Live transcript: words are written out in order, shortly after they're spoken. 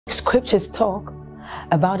Scriptures talk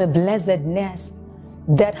about a blessedness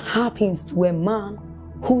that happens to a man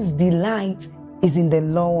whose delight is in the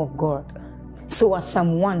law of God. So as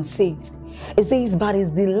Psalm 1 says, it says, but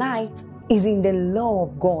his delight is in the law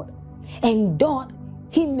of God, and doth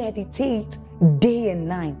he meditate day and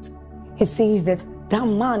night. He says that that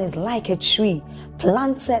man is like a tree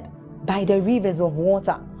planted by the rivers of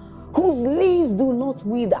water, whose leaves do not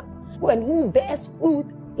wither, and who bears fruit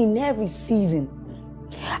in every season.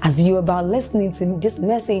 As you're about listening to this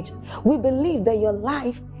message, we believe that your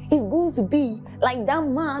life is going to be like that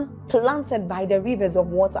man planted by the rivers of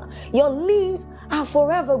water. Your leaves are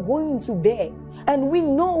forever going to bear. And we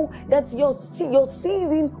know that your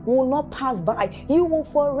season will not pass by. You will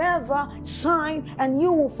forever shine and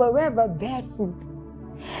you will forever bear fruit.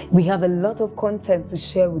 We have a lot of content to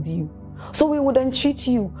share with you. So we would entreat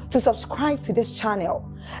you to subscribe to this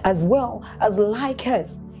channel, as well as like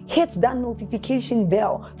us. Hit that notification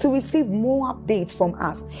bell to receive more updates from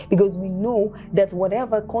us, because we know that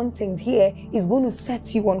whatever content here is going to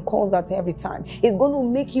set you on course at every time. It's going to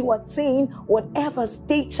make you attain whatever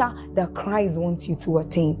stature that Christ wants you to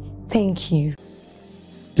attain. Thank you.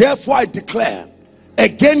 Therefore I declare,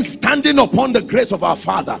 again standing upon the grace of our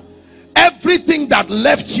Father, everything that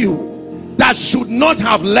left you that should not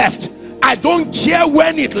have left, I don't care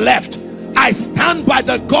when it left, I stand by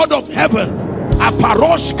the God of heaven. Like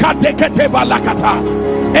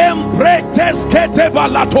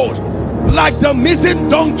the missing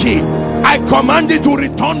donkey, I command it to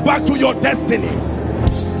return back to your destiny.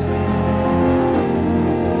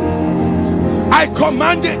 I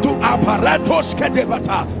command it to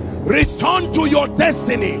return to your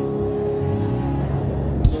destiny.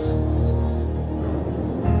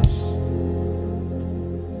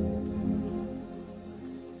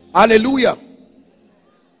 Hallelujah.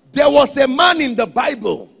 There was a man in the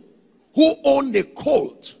Bible who owned a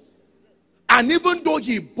colt, and even though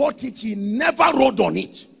he bought it, he never rode on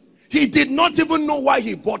it. He did not even know why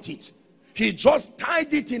he bought it. He just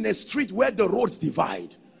tied it in a street where the roads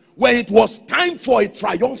divide. When it was time for a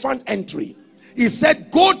triumphant entry, he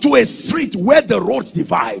said, go to a street where the roads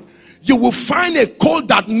divide. You will find a colt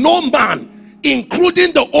that no man,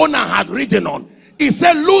 including the owner, had ridden on. He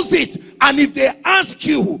said, lose it, and if they ask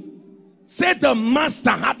you, say the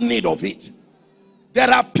master had need of it. There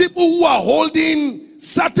are people who are holding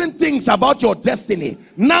certain things about your destiny.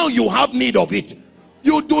 Now you have need of it.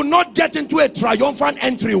 You do not get into a triumphant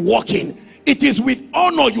entry walking. It is with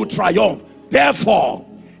honor you triumph. Therefore,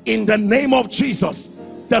 in the name of Jesus,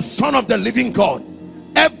 the Son of the living God,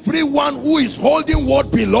 everyone who is holding what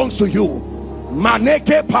belongs to you,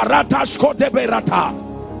 Maneke Paratashko Deberata,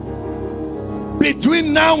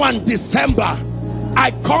 between now and December,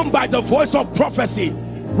 I come by the voice of prophecy.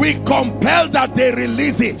 We compel that they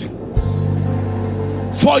release it.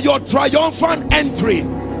 For your triumphant entry,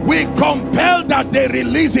 we compel that they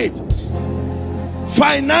release it.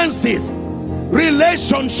 Finances,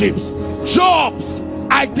 relationships, jobs,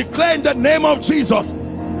 I declare in the name of Jesus,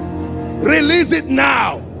 release it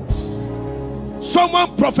now.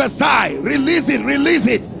 Someone prophesy, release it, release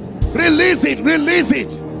it, release it, release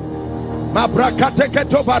it.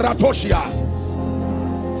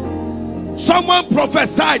 Someone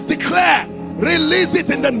prophesy, declare, release it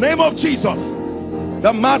in the name of Jesus.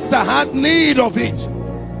 The master had need of it.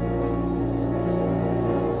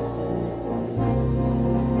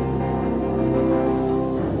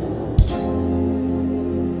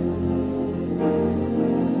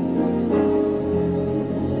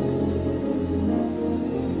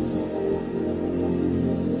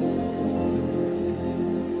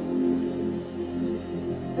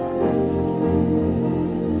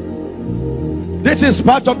 This is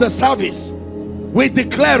part of the service. We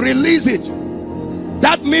declare, release it.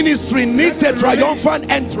 That ministry needs a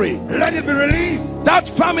triumphant entry. Let it be released. That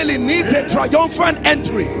family needs a triumphant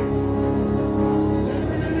entry.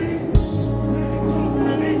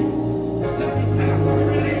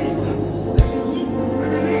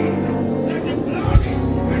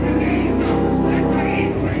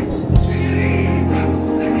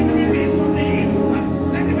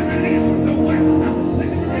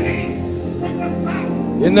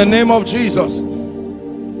 In the name of Jesus.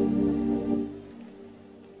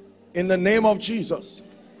 In the name of Jesus.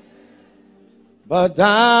 But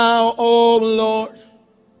thou, O Lord,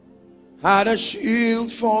 had a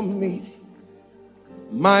shield for me.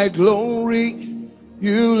 My glory,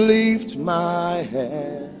 you lift my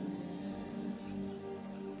head.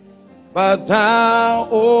 But thou,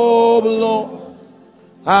 O Lord,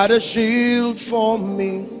 had a shield for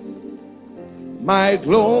me. My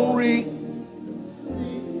glory,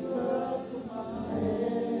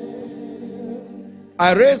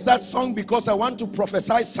 I raised that song because I want to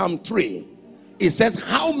prophesy Psalm 3. It says,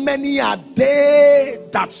 how many are they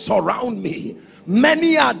that surround me?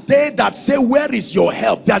 Many are they that say, where is your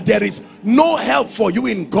help? That there is no help for you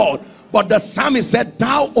in God. But the psalmist said,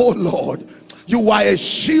 thou, O Lord, you are a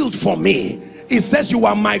shield for me. It says, you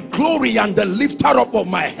are my glory and the lifter up of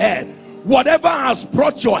my head. Whatever has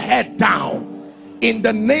brought your head down, in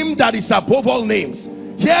the name that is above all names,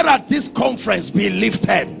 here at this conference be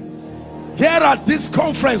lifted. Here at this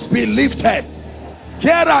conference be lifted.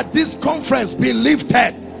 Here at this conference be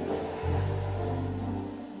lifted.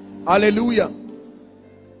 Hallelujah.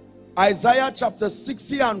 Isaiah chapter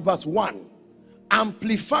 60 and verse 1,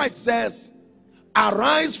 Amplified, says,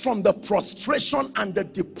 arise from the prostration and the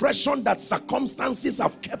depression that circumstances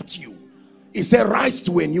have kept you. He said, rise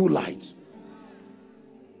to a new light.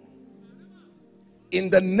 In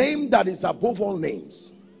the name that is above all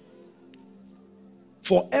names.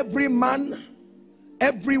 For every man,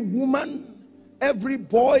 every woman, every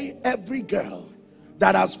boy, every girl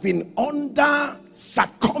that has been under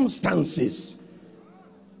circumstances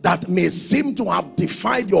that may seem to have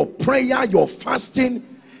defied your prayer, your fasting,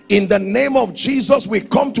 in the name of Jesus, we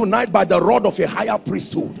come tonight by the rod of a higher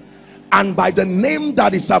priesthood and by the name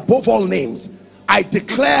that is above all names. I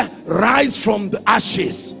declare, rise from the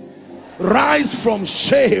ashes, rise from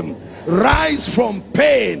shame, rise from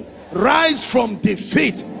pain, rise from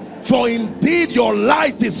defeat, for indeed your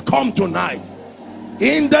light is come tonight.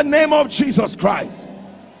 In the name of Jesus Christ.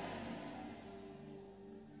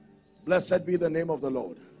 Blessed be the name of the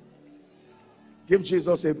Lord. Give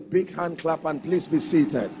Jesus a big hand clap and please be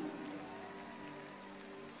seated.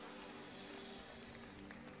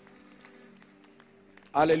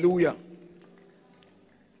 Hallelujah.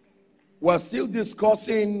 We're still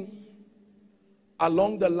discussing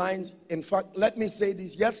along the lines. In fact, let me say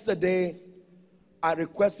this. Yesterday, I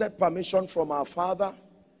requested permission from our Father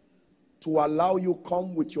to allow you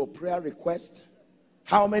come with your prayer request.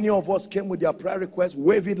 How many of us came with their prayer request?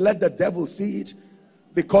 Wave it, let the devil see it.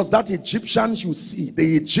 Because that Egyptians you see,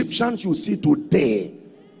 the Egyptians you see today,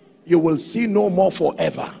 you will see no more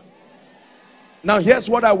forever. Now here's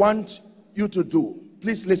what I want you to do.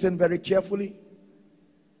 Please listen very carefully.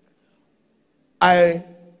 I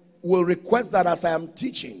will request that as I am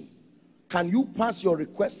teaching, can you pass your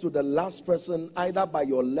request to the last person, either by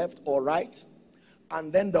your left or right?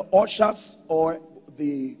 And then the ushers or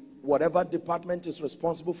the whatever department is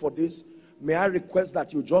responsible for this, may I request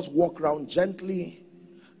that you just walk around gently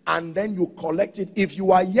and then you collect it. If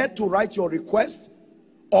you are yet to write your request,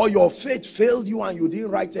 or your faith failed you and you didn't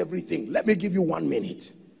write everything, let me give you 1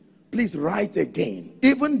 minute. Please write again.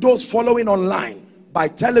 Even those following online, by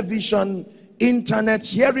television, internet,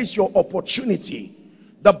 here is your opportunity.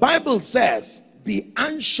 The Bible says, be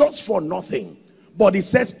anxious for nothing. But it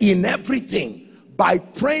says, in everything, by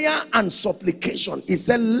prayer and supplication, it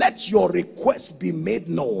said, let your request be made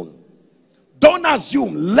known. Don't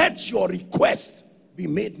assume, let your request be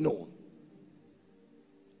made known.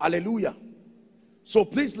 Hallelujah. So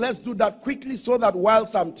please, let's do that quickly so that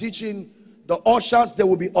whilst I'm teaching, the ushers, they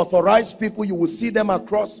will be authorized people. You will see them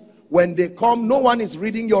across. When they come, no one is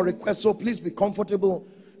reading your request, so please be comfortable.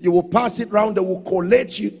 You will pass it round, they will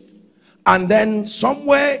collate you. And then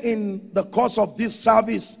somewhere in the course of this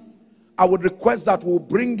service, I would request that we'll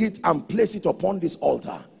bring it and place it upon this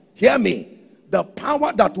altar. Hear me. The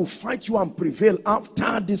power that will fight you and prevail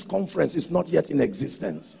after this conference is not yet in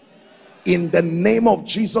existence. In the name of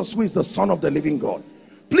Jesus, who is the Son of the living God.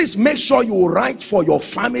 Please make sure you write for your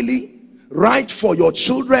family, write for your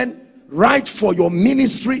children, write for your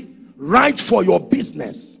ministry, write for your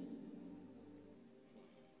business.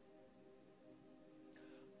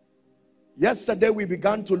 Yesterday we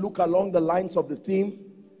began to look along the lines of the theme,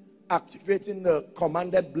 activating the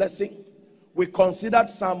commanded blessing. We considered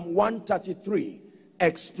Psalm 133,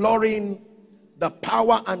 exploring the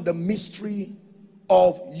power and the mystery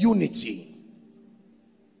of unity.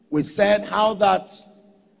 We said how that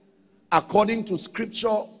according to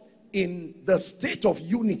scripture, in the state of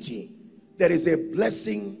unity, there is a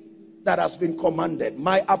blessing that has been commanded.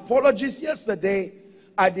 My apologies yesterday,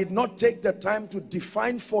 I did not take the time to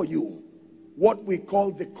define for you what we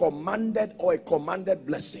call the commanded or a commanded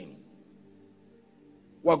blessing.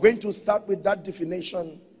 We're going to start with that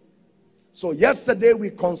definition. So yesterday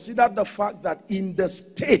we considered the fact that in the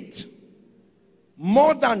state,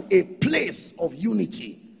 more than a place of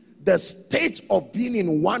unity, the state of being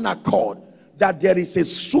in one accord, that there is a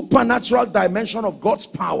supernatural dimension of God's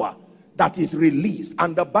power that is released,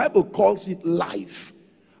 and the Bible calls it life.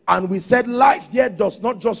 And we said life there does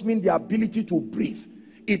not just mean the ability to breathe.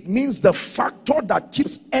 It means the factor that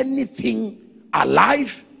keeps anything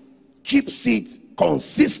alive, keeps it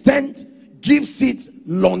consistent, gives it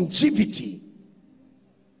longevity.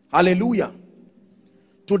 Hallelujah.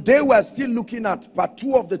 Today we are still looking at part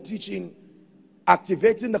 2 of the teaching,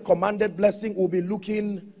 activating the commanded blessing. We'll be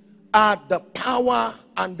looking at the power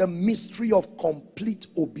and the mystery of complete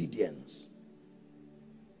obedience.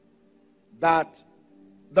 That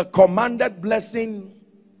the commanded blessing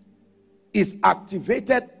is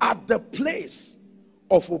activated at the place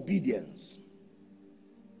of obedience.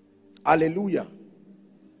 Hallelujah.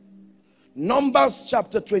 Numbers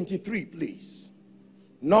chapter 23, please.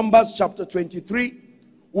 Numbers chapter 23.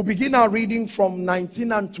 We'll begin our reading from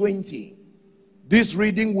 19 and 20. This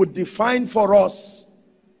reading would define for us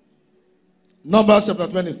Numbers chapter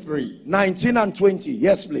 23. 19 and 20.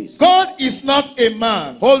 Yes, please. God is not a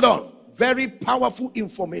man. Hold on. Very powerful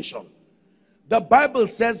information. The Bible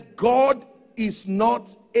says God is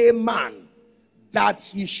not a man that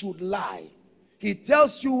he should lie. He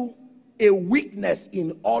tells you a weakness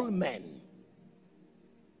in all men.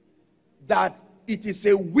 That it is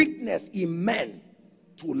a weakness in men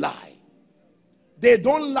to lie. They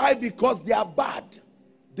don't lie because they are bad.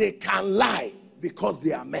 They can lie because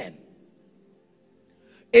they are men.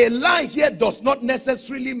 A lie here does not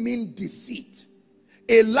necessarily mean deceit.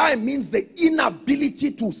 A lie means the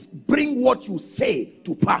inability to bring what you say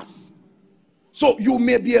to pass. So you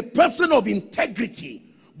may be a person of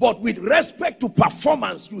integrity, but with respect to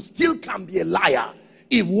performance, you still can be a liar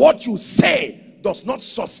if what you say does not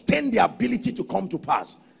sustain the ability to come to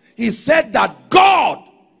pass. He said that God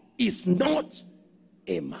is not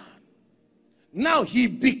a man. Now he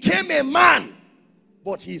became a man,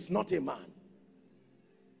 but he is not a man.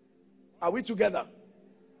 Are we together?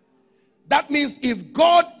 That means if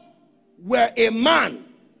God were a man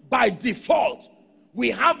by default, we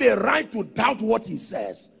have a right to doubt what he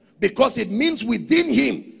says, because it means within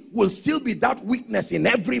him will still be that weakness in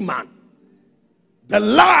every man. The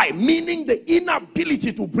lie, meaning the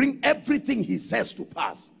inability to bring everything he says to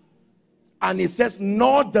pass. And he says,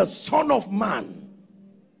 nor the Son of Man.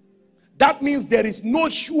 That means there is no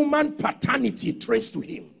human paternity traced to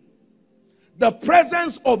him. The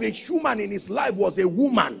presence of a human in his life was a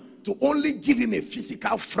woman to only give him a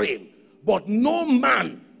physical frame. But no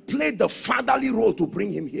man played the fatherly role to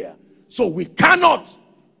bring him here. So we cannot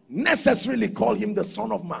necessarily call him the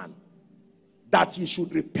Son of Man, that he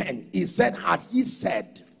should repent. He said, had he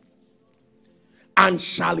said, and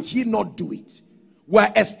shall he not do it?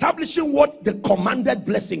 We're establishing what the commanded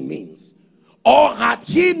blessing means. Or had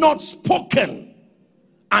he not spoken,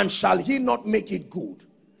 and shall he not make it good?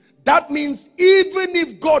 That means even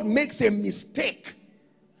if God makes a mistake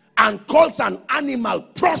and calls an animal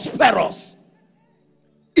prosperous,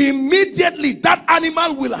 immediately that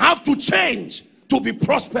animal will have to change to be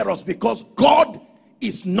prosperous, because God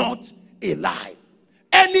is not a lie.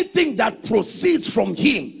 Anything that proceeds from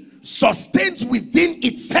him sustains within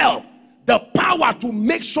itself the power to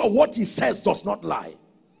make sure what he says does not lie.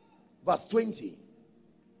 Verse 20.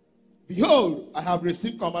 Behold, I have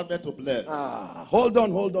received commandment to bless. Hold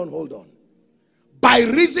on. By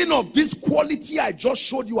reason of this quality I just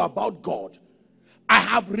showed you about God, I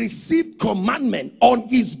have received commandment on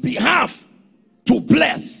his behalf to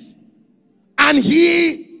bless. And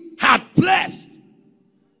he had blessed.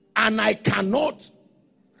 And I cannot.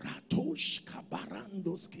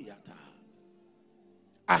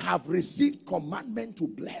 I have received commandment to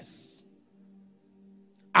bless.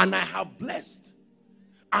 And I have blessed.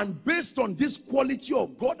 And based on this quality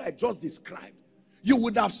of God I just described, you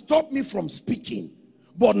would have stopped me from speaking.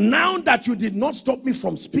 But now that you did not stop me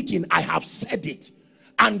from speaking, I have said it.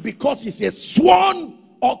 And because it's a sworn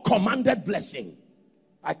or commanded blessing,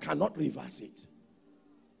 I cannot reverse it.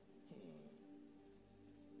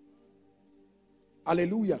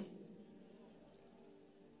 Hallelujah.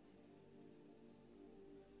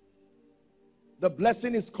 The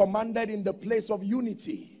blessing is commanded in the place of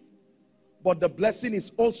unity, but the blessing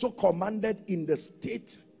is also commanded in the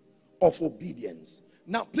state of obedience.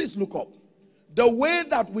 Now, please look up. The way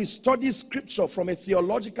that we study scripture from a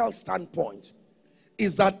theological standpoint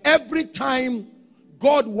is that every time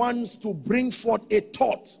God wants to bring forth a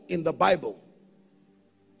thought in the Bible,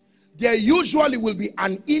 there usually will be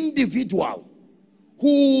an individual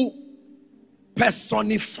who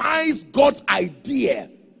personifies God's idea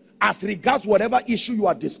as regards whatever issue you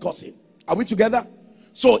are discussing. Are we together?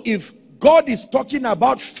 So if God is talking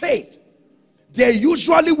about faith, there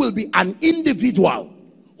usually will be an individual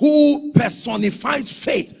who personifies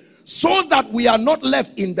faith, so that we are not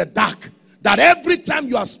left in the dark. That every time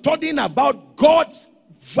you are studying about God's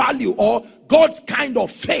value or God's kind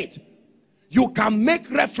of faith, you can make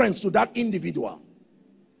reference to that individual.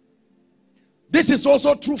 This is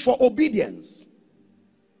also true for obedience.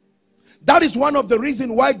 That is one of the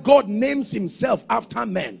reasons why God names himself after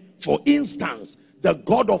men. For instance, the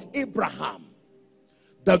God of Abraham,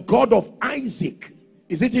 the God of Isaac.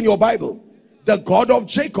 Is it in your Bible? The God of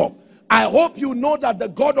Jacob. I hope you know that the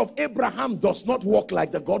God of Abraham does not work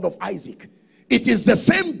like the God of Isaac. It is the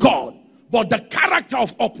same God, but the character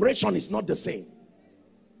of operation is not the same.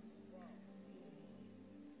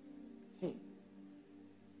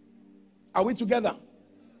 Are we together?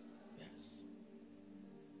 Yes.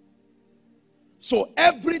 So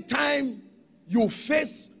every time you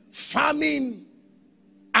face famine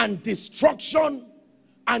and destruction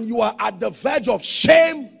and you are at the verge of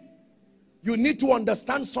shame, you need to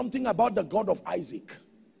understand something about the God of Isaac.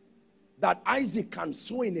 That Isaac can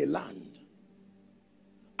sow in a land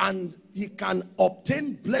and he can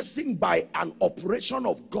obtain blessing by an operation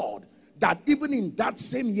of God, that even in that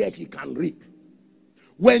same year he can reap.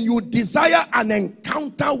 When you desire an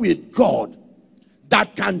encounter with God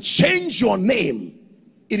that can change your name,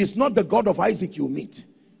 it is not the God of Isaac you meet.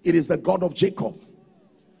 It is the God of Jacob.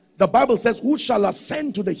 The Bible says, who shall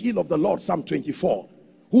ascend to the hill of the Lord? Psalm 24.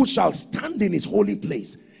 Who shall stand in his holy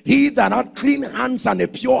place? He that hath clean hands and a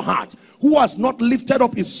pure heart, who has not lifted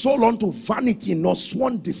up his soul unto vanity, nor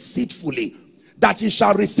sworn deceitfully, that he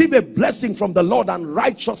shall receive a blessing from the Lord and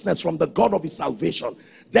righteousness from the God of his salvation.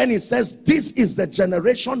 Then he says, this is the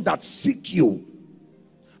generation that seek you,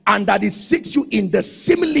 and that it seeks you in the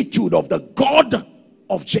similitude of the God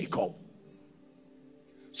of Jacob.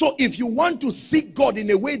 So if you want to seek God in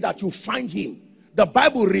a way that you find him, the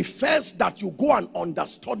Bible refers that you go and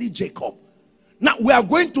understudy Jacob. Now we are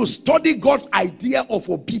going to study God's idea of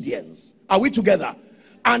obedience. Are we together?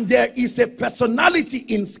 And there is a personality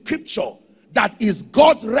in scripture that is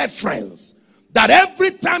God's reference, that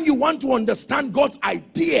every time you want to understand God's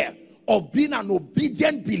idea of being an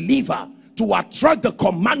obedient believer to attract the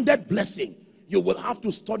commanded blessing, you will have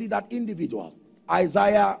to study that individual.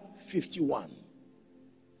 Isaiah 51.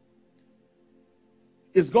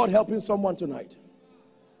 Is God helping someone tonight?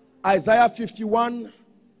 Isaiah 51,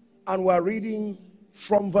 and we're reading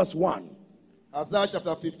from verse 1. Isaiah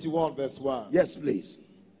chapter 51 verse 1. Yes, please.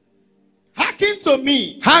 Hearken to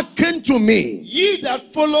me. Hearken to me. Ye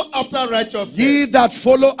that follow after righteousness. Ye that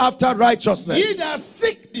follow after righteousness. Ye that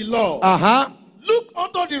seek the Lord. Look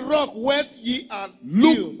unto the rock whence ye are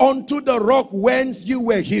Look hewn. unto the rock whence you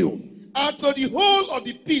were hewn. And to the hole of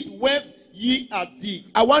the pit whence ye are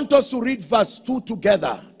digged. I want us to read verse 2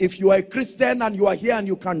 together. If you are a Christian and you are here and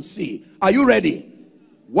you can see. Are you ready?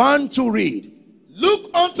 1, 2, read. Look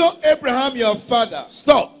unto Abraham your father.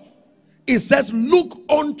 Stop. It says, look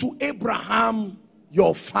unto Abraham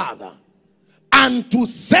your father, and to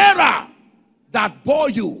Sarah that bore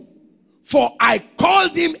you. For I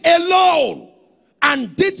called him alone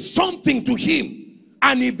and did something to him,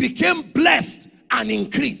 and he became blessed and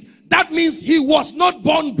increased. That means he was not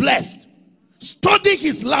born blessed. Study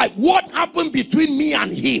his life. What happened between me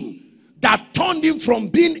and him that turned him from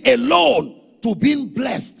being alone to being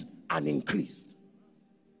blessed and increased?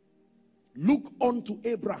 Look unto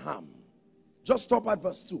Abraham. Just stop at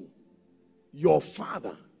verse 2. Your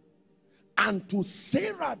father, and to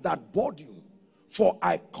Sarah that bore you. For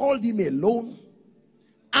I called him alone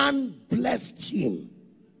and blessed him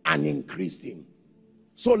and increased him.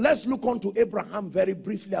 So let's look unto Abraham very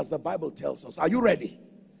briefly as the Bible tells us. Are you ready?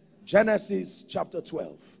 Genesis chapter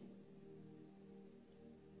 12.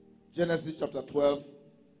 Genesis chapter 12.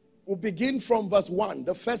 We'll begin from verse 1.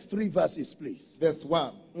 The first 3 verses, please. Verse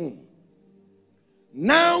 1.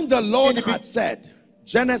 Now the Lord had said,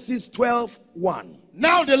 Genesis 12, 1.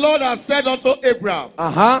 Now the Lord has said unto Abraham,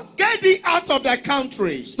 get thee out of thy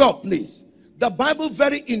country. Stop, please. The Bible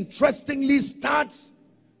very interestingly starts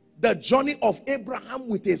the journey of Abraham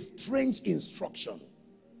with a strange instruction.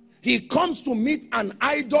 He comes to meet an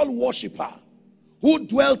idol worshiper who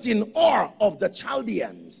dwelt in Ur of the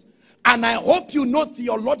Chaldeans. And I hope you know,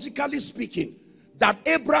 theologically speaking, that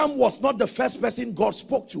Abraham was not the first person God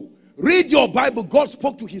spoke to. Read your Bible. God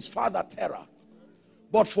spoke to his father Terah.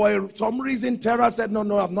 But for some reason, Terah said,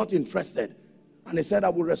 no, I'm not interested. And he said, I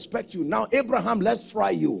will respect you. Now, Abraham, let's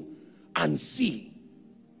try you and see.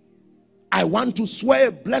 I want to swear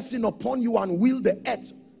a blessing upon you and will the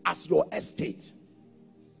earth as your estate.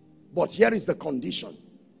 But here is the condition.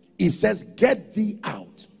 He says, get thee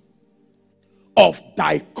out of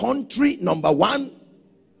thy country, number 1,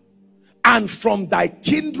 and from thy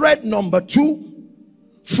kindred, number 2,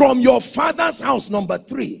 from your father's house, number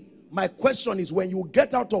 3. My question is, when you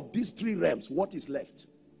get out of these 3 realms, what is left?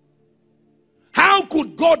 How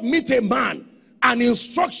could God meet a man? And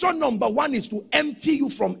instruction number 1 is to empty you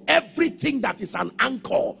from everything that is an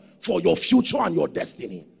anchor for your future and your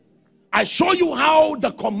destiny. I show you how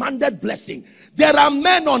the commanded blessing. There are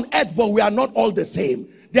men on earth, but we are not all the same.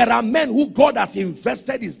 There are men who God has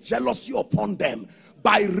invested his jealousy upon them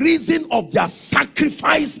by reason of their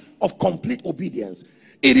sacrifice of complete obedience.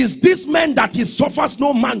 It is this man that he suffers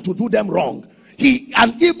no man to do them wrong. He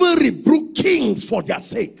and even rebuke kings for their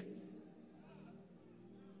sake.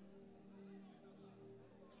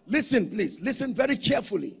 Listen, please. Listen very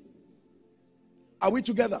carefully. Are we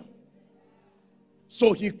together?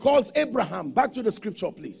 So he calls Abraham. Back to the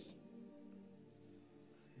scripture, please.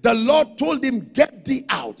 The Lord told him, get thee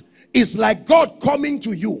out. It's like God coming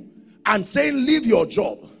to you and saying, leave your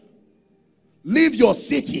job, leave your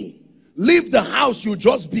city, leave the house you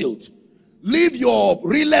just built, leave your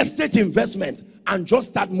real estate investment, and just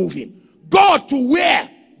start moving. God to where?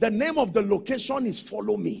 The name of the location is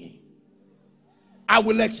follow me. I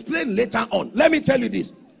will explain later on. Let me tell you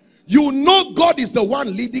this. You know God is the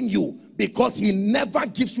one leading you because he never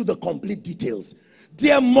gives you the complete details.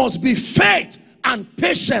 There must be faith and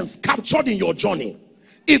patience captured in your journey.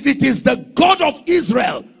 If it is the God of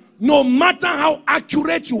Israel, no matter how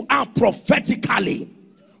accurate you are prophetically,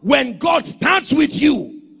 when God starts with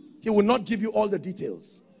you, he will not give you all the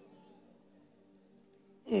details.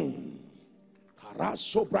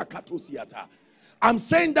 I'm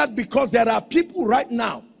saying that because there are people right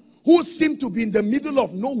now who seem to be in the middle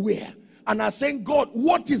of nowhere and are saying, God,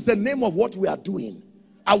 what is the name of what we are doing?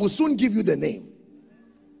 I will soon give you the name.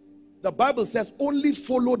 The Bible says only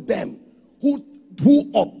follow them who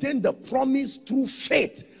obtain the promise through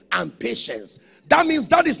faith and patience. That means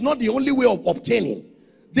that is not the only way of obtaining.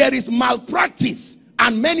 There is malpractice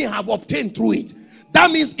and many have obtained through it.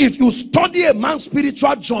 That means if you study a man's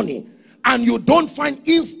spiritual journey and you don't find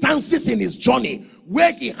instances in his journey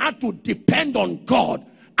where he had to depend on God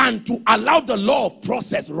and to allow the law of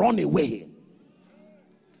process run away.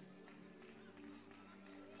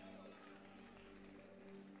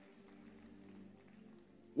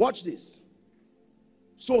 Watch this.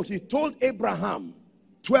 So he told Abraham,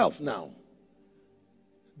 12 now.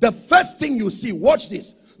 The first thing you see, watch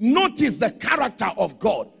this. Notice the character of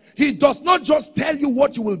God. He does not just tell you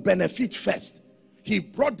what you will benefit first. He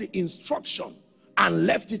brought the instruction and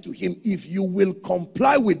left it to him. If you will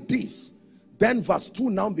comply with this, then verse 2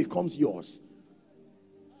 now becomes yours.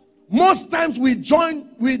 Most times we jump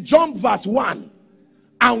verse 1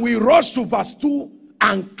 and we rush to verse 2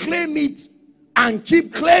 and claim it and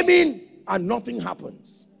keep claiming and nothing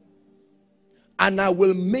happens. And I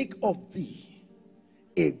will make of thee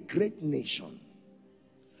a great nation,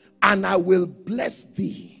 and I will bless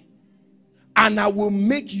thee, and I will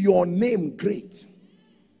make your name great.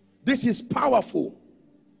 This is powerful.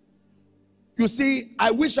 You see,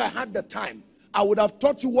 I wish I had the time. I would have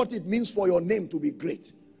taught you what it means for your name to be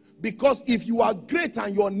great. Because if you are great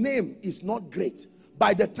and your name is not great,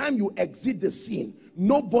 by the time you exit the scene,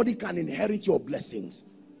 nobody can inherit your blessings.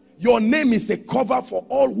 Your name is a cover for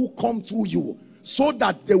all who come through you, so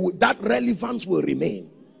that that relevance will remain.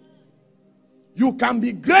 You can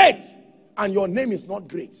be great and your name is not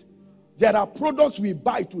great. There are products we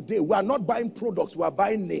buy today. We are not buying products, we are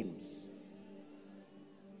buying names.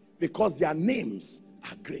 Because their names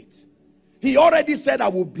are great. He already said, I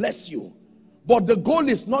will bless you. But the goal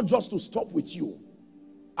is not just to stop with you.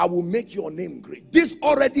 I will make your name great. This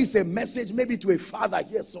already is a message maybe to a father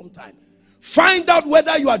here sometime. Find out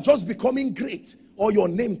whether you are just becoming great or your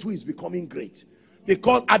name too is becoming great.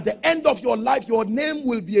 Because at the end of your life, your name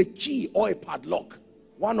will be a key or a padlock.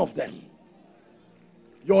 One of them.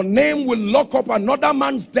 Your name will lock up another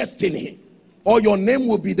man's destiny, or your name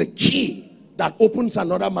will be the key that opens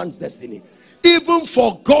another man's destiny. Even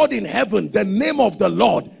for God in heaven, the name of the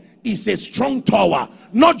Lord is a strong tower,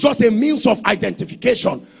 not just a means of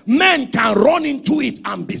identification. Men can run into it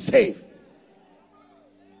and be saved.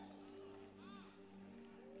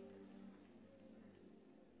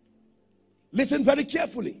 Listen very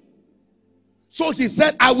carefully. So he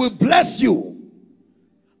said, I will bless you.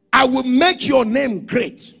 I will make your name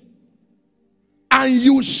great. And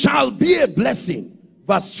you shall be a blessing.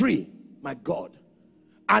 Verse 3, my God.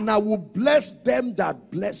 And I will bless them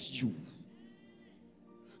that bless you.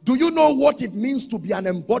 Do you know what it means to be an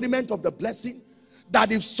embodiment of the blessing?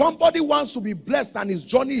 That if somebody wants to be blessed and his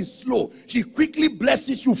journey is slow, he quickly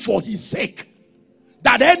blesses you for his sake.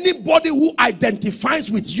 That anybody who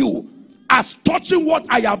identifies with you as touching what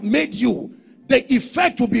I have made you, the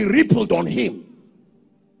effect will be rippled on him.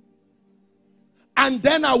 And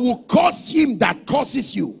then I will curse him that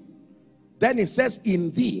curses you. Then it says,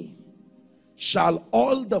 in thee shall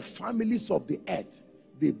all the families of the earth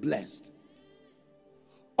be blessed.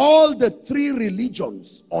 All the three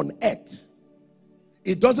religions on earth,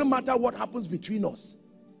 it doesn't matter what happens between us.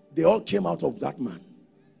 They all came out of that man.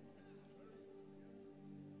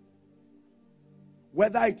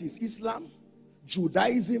 Whether it is Islam,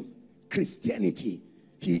 Judaism, Christianity,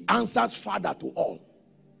 he answers Father to all.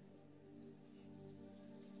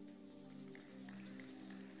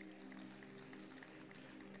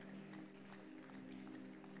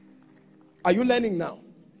 Are you learning now?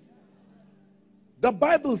 The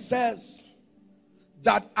Bible says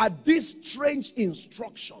that at this strange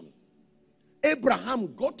instruction,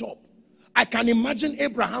 Abraham got up. I can imagine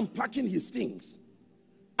Abraham packing his things.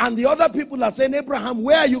 And the other people are saying, Abraham,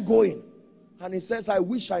 where are you going? And he says, I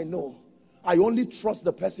wish I know. I only trust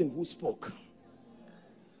the person who spoke.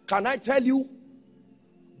 Can I tell you,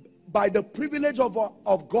 by the privilege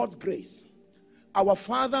of God's grace, our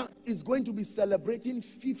father is going to be celebrating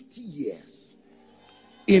 50 years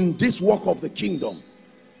in this work of the kingdom.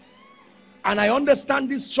 And I understand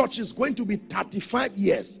this church is going to be 35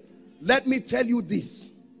 years. Let me tell you this.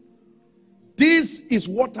 This is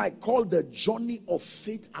what I call the journey of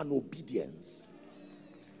faith and obedience.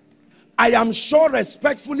 I am sure,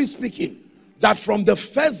 respectfully speaking, that from the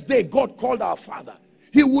first day God called our father,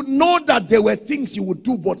 he would know that there were things he would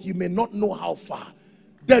do, but he may not know how far.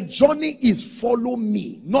 The journey is follow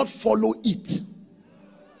me, not follow it.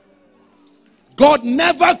 God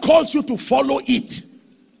never calls you to follow it.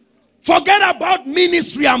 Forget about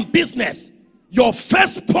ministry and business. Your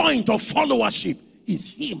first point of followership is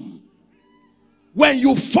him. When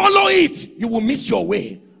you follow it, you will miss your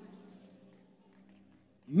way.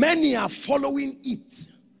 Many are following it,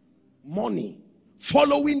 money,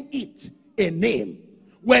 following it, a name.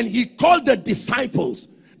 When he called the disciples,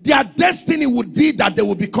 their destiny would be that they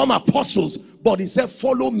will become apostles, but he said,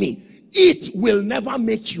 follow me. It will never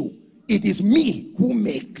make you. It is me who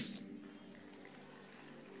makes.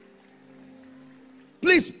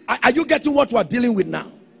 Please, are you getting what we are dealing with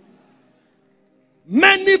now?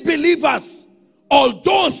 Many believers,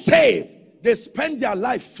 although saved, they spend their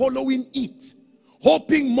life following it,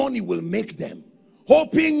 hoping money will make them,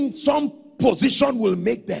 hoping some position will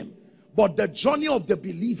make them. But the journey of the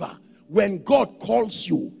believer, when God calls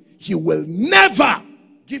you, he will never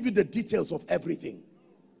give you the details of everything.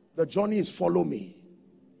 The journey is follow me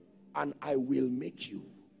and I will make you.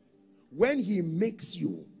 When he makes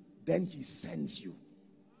you, then he sends you.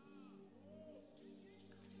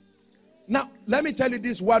 Now, let me tell you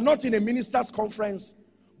this. We are not in a minister's conference,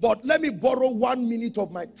 but let me borrow 1 minute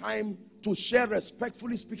of my time to share,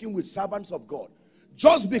 respectfully speaking, with servants of God.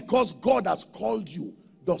 Just because God has called you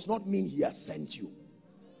does not mean he has sent you.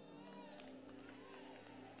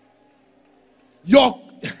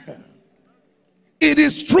 It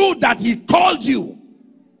is true that he called you,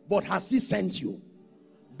 but has he sent you?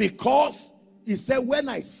 Because he said, when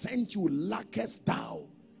I sent you, lackest thou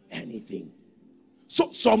anything?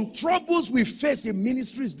 So some troubles we face in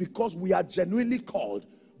ministries because we are genuinely called,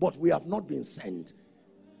 but we have not been sent.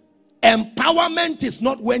 Empowerment is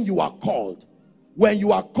not when you are called. When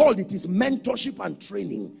you are called, it is mentorship and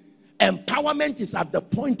training. Empowerment is at the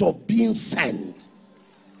point of being sent.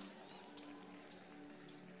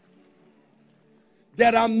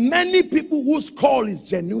 There are many people whose call is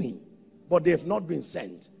genuine, but they have not been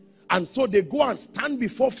sent. And so they go and stand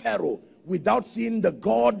before Pharaoh without seeing the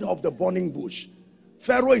God of the burning bush.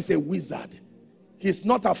 Pharaoh is a wizard. He's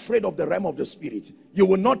not afraid of the realm of the spirit. You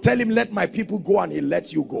will not tell him, let my people go, and he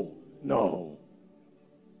lets you go. No.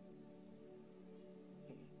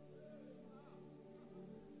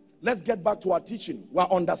 Let's get back to our teaching. We're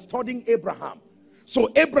understanding Abraham. So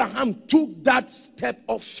Abraham took that step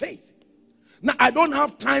of faith. Now, I don't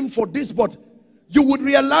have time for this, but you would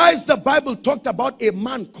realize the Bible talked about a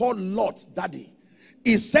man called Lot, Daddy.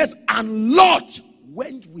 It says, and Lot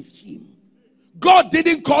went with him. God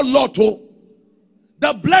didn't call Lot. Oh,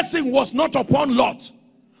 the blessing was not upon Lot,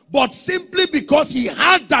 but simply because he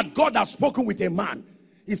heard that God has spoken with a man.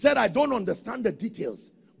 He said, I don't understand the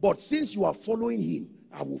details, but since you are following him,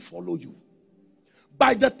 I will follow you.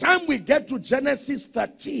 By the time we get to Genesis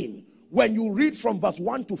 13, when you read from verse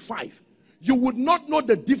 1 to 5, you would not know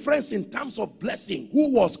the difference in terms of blessing, who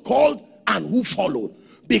was called and who followed.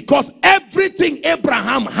 Because everything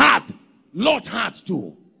Abraham had, Lot had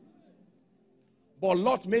too. But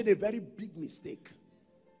Lot made a very big mistake.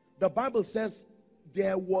 The Bible says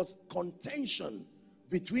there was contention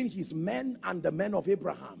between his men and the men of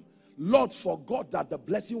Abraham. Lot forgot that the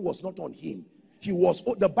blessing was not on him.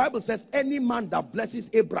 The Bible says, any man that blesses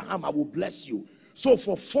Abraham, I will bless you. So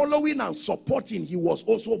for following and supporting, he was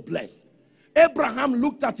also blessed. Abraham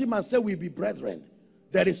looked at him and said, we be brethren.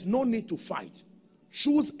 There is no need to fight.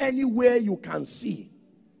 Choose anywhere you can see.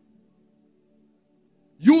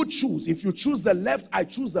 You choose. If you choose the left, I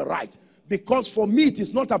choose the right. Because for me, it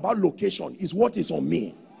is not about location, it's what is on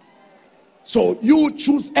me. So you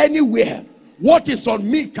choose anywhere. What is on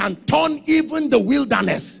me can turn even the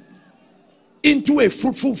wilderness into a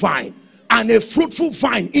fruitful vine, and a fruitful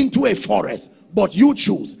vine into a forest. But you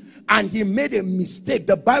choose. And he made a mistake.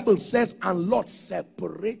 The Bible says, and Lot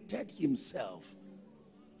separated himself.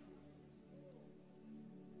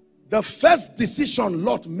 The first decision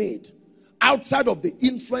Lot made, outside of the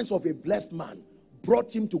influence of a blessed man,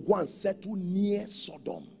 brought him to go and settle near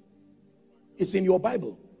Sodom. It's in your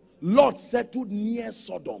Bible. Lot settled near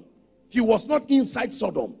Sodom. He was not inside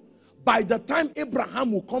Sodom. By the time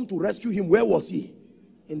Abraham will come to rescue him, where was he?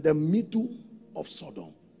 In the middle of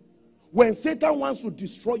Sodom. When Satan wants to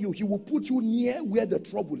destroy you, he will put you near where the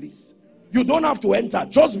trouble is. You don't have to enter,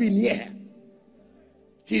 just be near.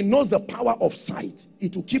 He knows the power of sight.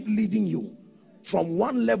 It will keep leading you from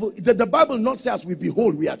one level. The Bible not says, as we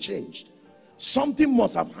behold, we are changed. Something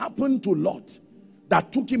must have happened to Lot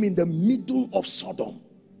that took him in the middle of Sodom.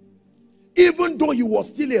 Even though he was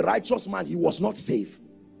still a righteous man, he was not safe.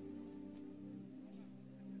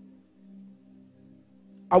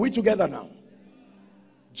 Are we together now?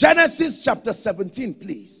 Genesis chapter 17,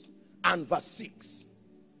 please, and verse 6.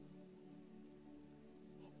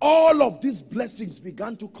 All of these blessings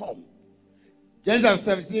began to come. Genesis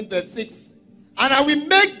 17, verse 6. And I will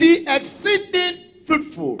make thee exceeding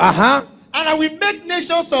fruitful. And I will make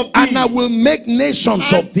nations of thee. And I will make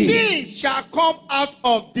nations of thee. And kings shall come out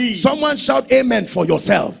of thee. Someone shout amen for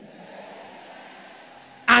yourself.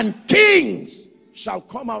 And kings shall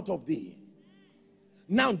come out of thee.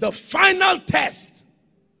 Now the final test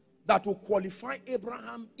that will qualify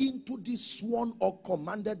Abraham into this sworn or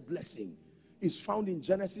commanded blessing is found in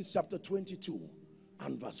Genesis chapter 22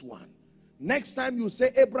 and verse 1. Next time you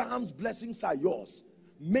say Abraham's blessings are yours,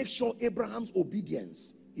 make sure Abraham's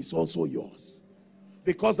obedience is also yours.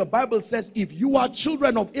 Because the Bible says if you are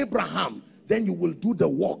children of Abraham, then you will do the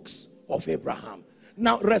works of Abraham.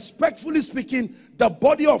 Now, respectfully speaking, the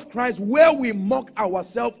body of Christ, where we mock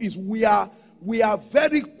ourselves is we are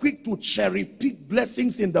very quick to cherry pick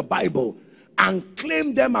blessings in the Bible and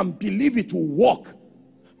claim them and believe it will work,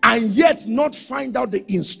 and yet not find out the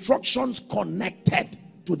instructions connected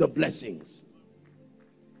to the blessings.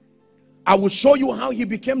 I will show you how he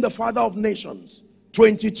became the father of nations.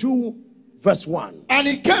 22 verse 1. And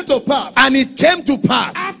it came to pass. And it came to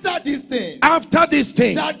pass. After this thing. After this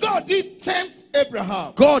thing. That God did tempt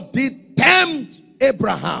Abraham. God did tempt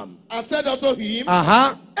Abraham. And said unto him,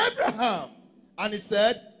 Abraham. And he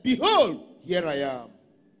said, behold, here I am.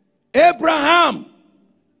 Abraham,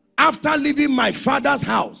 after leaving my father's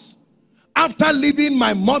house, after leaving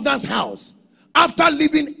my mother's house, after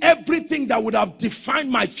leaving everything that would have defined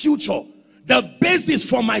my future, the basis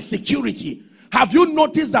for my security, have you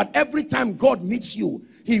noticed that every time God meets you,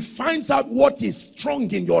 he finds out what is strong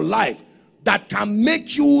in your life that can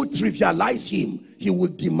make you trivialize him? He will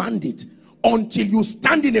demand it until you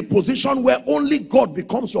stand in a position where only God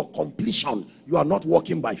becomes your completion. You are not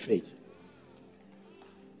walking by faith.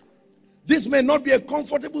 This may not be a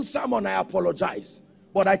comfortable sermon, I apologize.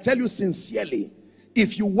 But I tell you sincerely,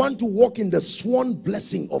 if you want to walk in the sworn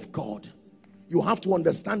blessing of God, you have to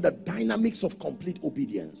understand the dynamics of complete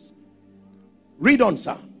obedience. Read on,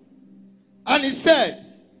 sir. And he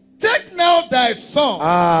said, take now thy son.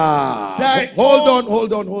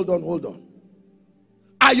 Hold on.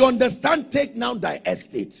 I understand, take now thy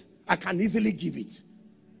estate. I can easily give it.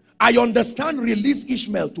 I understand, release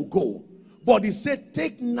Ishmael to go. But he said,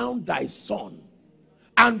 take now thy son.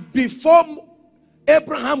 And before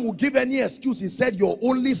Abraham would give any excuse, he said, your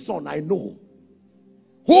only son I know,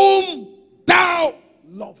 whom thou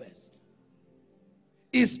lovest.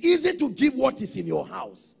 It's easy to give what is in your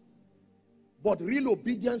house, but real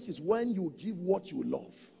obedience is when you give what you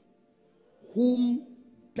love. Whom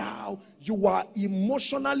you are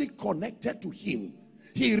emotionally connected to him.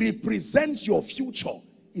 He represents your future.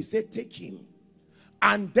 He said, take him.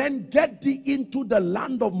 And then get thee into the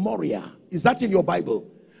land of Moriah. Is that in your Bible?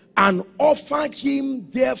 And offer him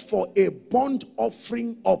there for a burnt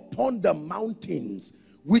offering upon the mountains,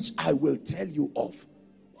 which I will tell you of.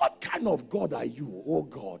 What kind of God are you, oh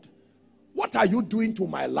God? What are you doing to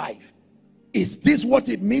my life? Is this what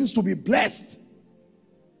it means to be blessed?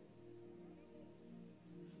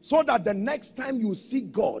 So that the next time you see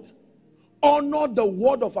God, honor the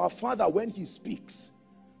word of our Father when he speaks.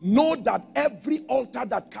 Know that every altar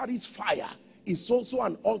that carries fire is also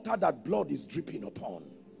an altar that blood is dripping upon.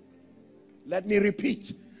 Let me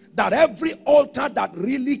repeat, that every altar that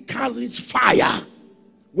really carries fire,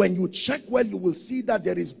 when you check well, you will see that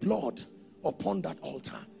there is blood upon that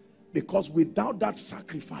altar. Because without that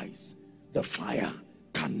sacrifice, the fire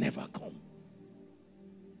can never come.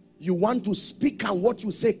 You want to speak and what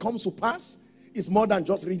you say comes to pass? It's more than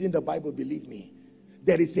just reading the Bible, believe me.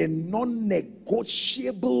 There is a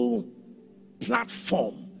non-negotiable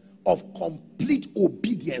platform of complete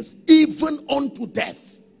obedience, even unto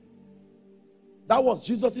death. That was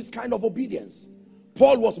Jesus' kind of obedience.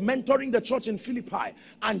 Paul was mentoring the church in Philippi,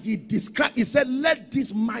 and he said, let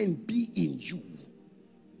this mind be in you.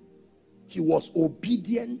 He was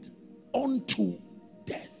obedient unto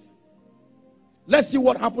death. Let's see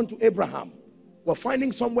what happened to Abraham. We're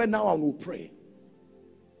finding somewhere now and we'll pray.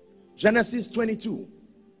 Genesis 22.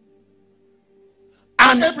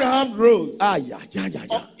 And Abraham rose up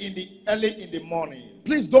early in the morning.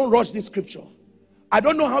 Please don't rush this scripture. I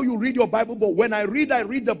don't know how you read your Bible, but when I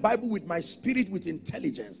read the Bible with my spirit, with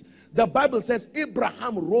intelligence. The Bible says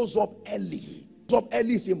Abraham rose up early. Rose up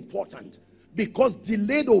early is important because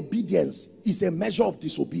delayed obedience is a measure of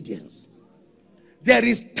disobedience. There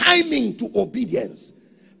is timing to obedience.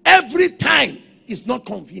 Every time is not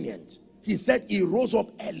convenient. He said he rose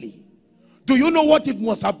up early. Do you know what it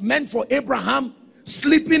must have meant for Abraham?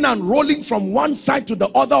 Sleeping and rolling from one side to the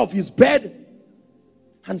other of his bed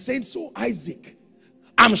and saying, so Isaac.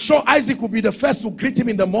 I'm sure Isaac will be the first to greet him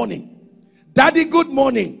in the morning. Daddy, good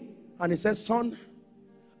morning. And he says, son,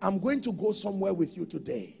 I'm going to go somewhere with you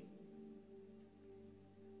today.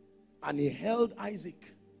 And he held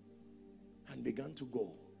Isaac and began to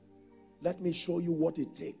go. Let me show you what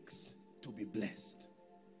it takes to be blessed.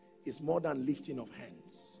 It's more than lifting of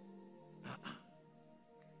hands.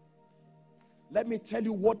 Let me tell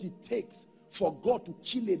you what it takes for God to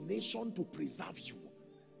kill a nation to preserve you.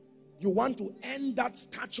 You want to end that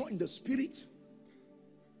stature in the spirit?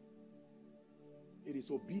 It is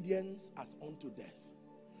obedience as unto death.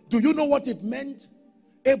 Do you know what it meant?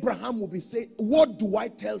 Abraham will be saying, what do I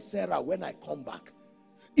tell Sarah when I come back?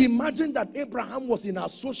 Imagine that Abraham was in our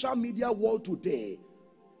social media world today,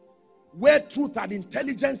 where truth and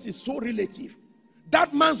intelligence is so relative.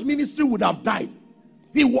 That man's ministry would have died.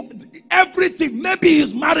 Everything, maybe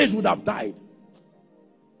his marriage would have died.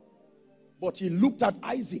 But he looked at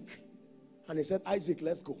Isaac and he said, Isaac,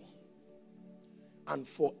 let's go. And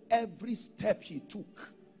for every step he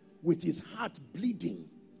took, with his heart bleeding,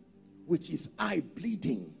 with his eye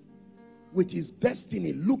bleeding, with his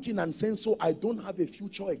destiny looking and saying, so I don't have a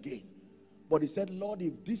future again. But he said, Lord,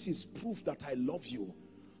 if this is proof that I love you,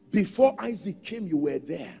 before Isaac came, you were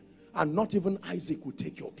there, and not even Isaac would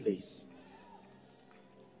take your place.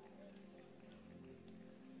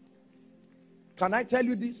 Can I tell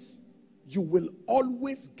you this? You will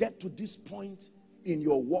always get to this point in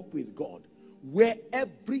your walk with God where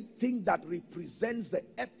everything that represents the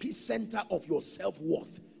epicenter of your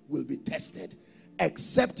self-worth will be tested,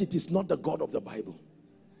 except it is not the God of the Bible.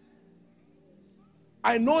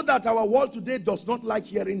 I know that our world today does not like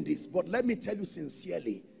hearing this, but let me tell you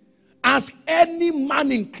sincerely, ask any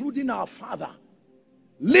man, including our father,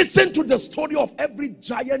 listen to the story of every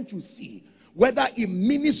giant you see, whether in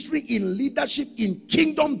ministry, in leadership, in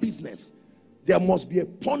kingdom business. There must be a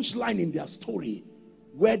punchline in their story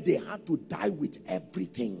where they had to die with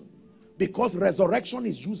everything, because resurrection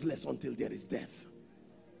is useless until there is death.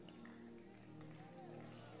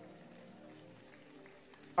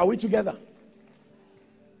 Are we together?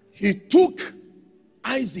 He took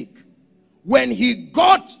Isaac. When he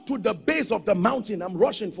got to the base of the mountain, I'm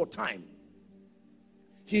rushing for time,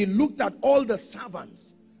 he looked at all the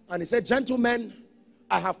servants and he said, gentlemen,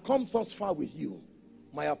 I have come thus far with you.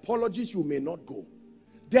 My apologies, you may not go.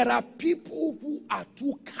 There are people who are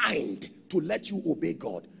too kind to let you obey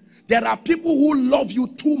God. There are people who love you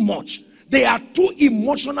too much. They are too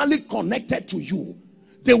emotionally connected to you.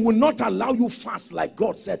 They will not allow you fast like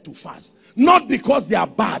God said to fast. Not because they are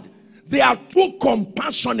bad. They are too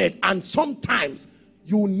compassionate, and sometimes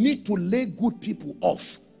you need to lay good people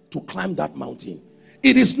off to climb that mountain.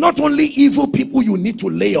 It is not only evil people you need to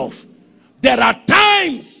lay off. There are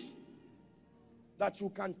times that you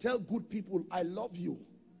can tell good people, I love you,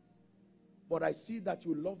 but I see that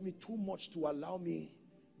you love me too much to allow me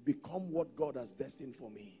become what God has destined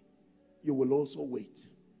for me. You will also wait.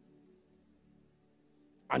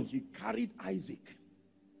 And he carried Isaac.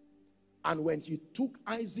 And when he took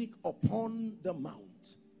Isaac upon the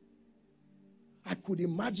mount, I could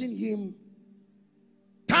imagine him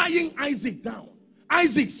tying Isaac down.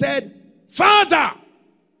 Isaac said, Father,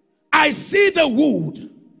 I see the wood.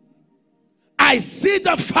 I see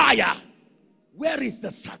the fire. Where is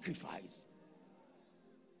the sacrifice?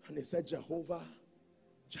 And he said, Jehovah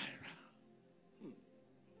Jireh.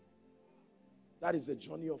 That is the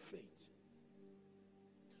journey of faith.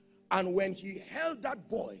 And when he held that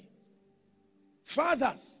boy,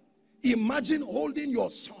 fathers, imagine holding your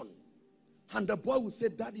son And the boy would say,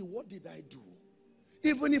 Daddy, what did I do?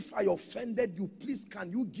 Even if I offended you, please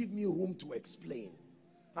can you give me room to explain?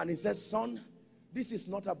 And he said, son, this is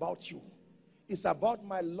not about you. It's about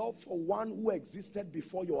my love for one who existed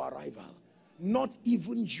before your arrival. Not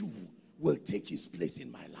even you will take his place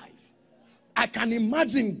in my life. I can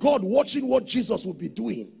imagine God watching what Jesus would be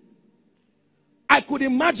doing. I could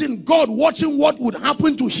imagine God watching what would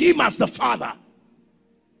happen to him as the father.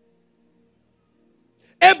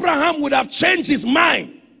 Abraham would have changed his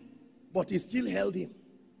mind, but he still held him.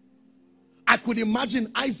 I could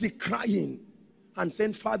imagine Isaac crying and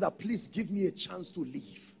saying, Father, please give me a chance to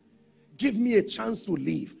leave. Give me a chance to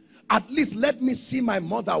leave. At least let me see my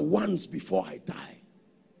mother once before I die.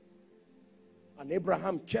 And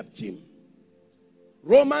Abraham kept him.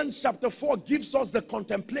 Romans chapter 4 gives us the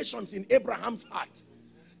contemplations in Abraham's heart.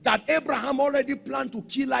 That Abraham already planned to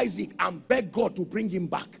kill Isaac and beg God to bring him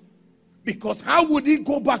back. Because how would he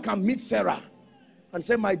go back and meet Sarah and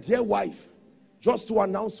say, my dear wife, just to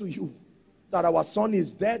announce to you that our son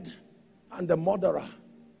is dead and the murderer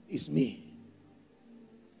is me.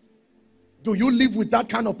 Do you live with that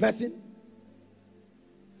kind of person?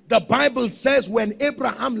 The Bible says when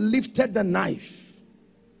Abraham lifted the knife,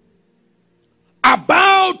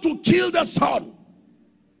 about to kill the son,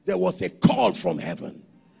 there was a call from heaven.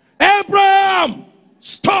 Abraham,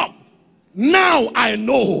 stop. Now I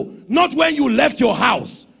know, not when you left your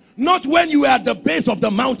house, not when you were at the base of the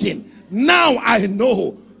mountain. Now I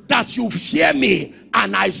know that you fear me,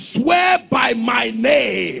 and I swear by my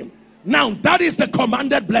name. Now that is the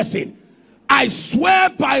commanded blessing. I swear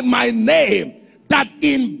by my name that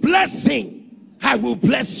in blessing I will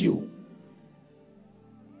bless you.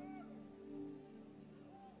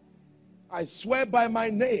 I swear by my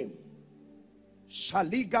name.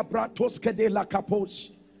 Shaliga bratoske de la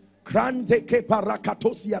kapos. Grande ke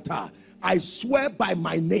parakatosiata. I swear by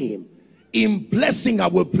my name. In blessing I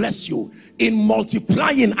will bless you. In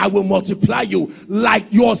multiplying I will multiply you.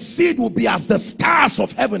 Like your seed will be as the stars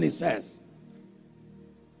of heaven, it says.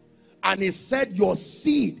 And he said, your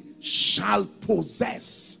seed shall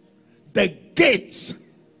possess the gates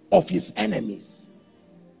of his enemies.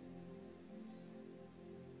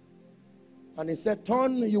 And he said,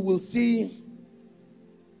 turn, you will see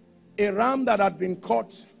a ram that had been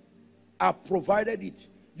caught. I've provided it.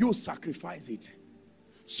 You sacrifice it.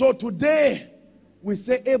 So today, we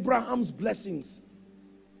say Abraham's blessings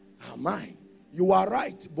are mine. You are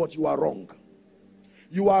right, but you are wrong.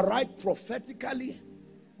 You are right prophetically,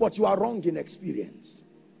 but you are wrong in experience.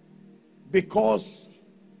 Because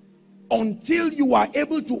until you are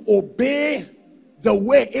able to obey the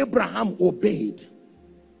way Abraham obeyed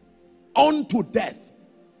unto death,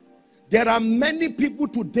 there are many people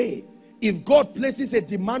today, if God places a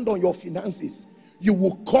demand on your finances, you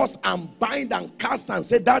will curse and bind and cast and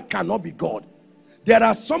say that cannot be God. There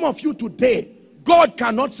are some of you today, God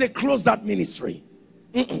cannot say close that ministry.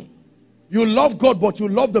 You love God, but you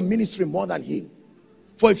love the ministry more than him.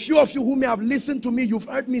 For a few of you who may have listened to me, you've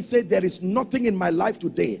heard me say there is nothing in my life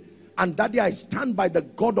today. And Daddy, I stand by the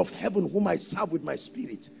God of heaven whom I serve with my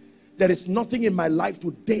spirit. There is nothing in my life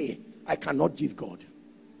today I cannot give God.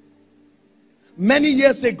 Many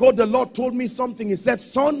years ago, the Lord told me something. He said,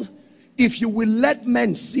 son, if you will let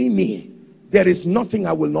men see me, there is nothing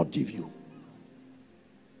I will not give you.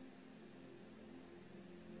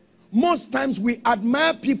 Most times we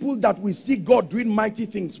admire people that we see God doing mighty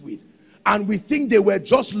things with, and we think they were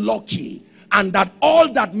just lucky and that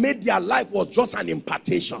all that made their life was just an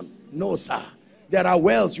impartation. No, sir. There are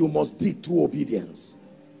wells you must dig through obedience.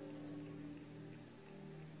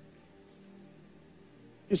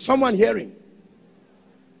 Is someone hearing?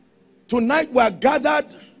 Tonight we are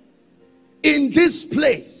gathered in this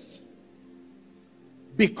place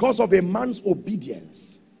because of a man's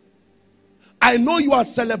obedience. I know you are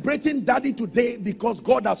celebrating Daddy today because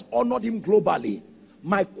God has honored him globally.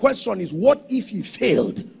 My question is, what if he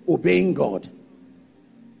failed obeying God?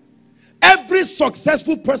 Every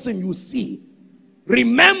successful person you see,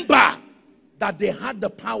 remember that they had the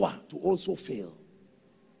power to also fail.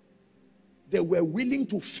 They were willing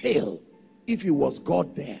to fail if it was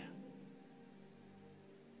God there.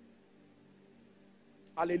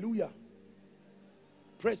 Hallelujah.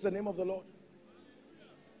 Praise the name of the Lord.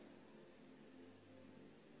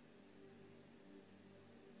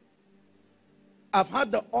 I've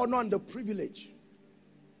had the honor and the privilege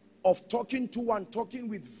of talking to and talking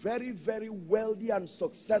with very, very wealthy and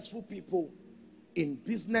successful people in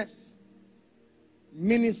business,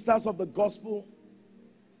 ministers of the gospel,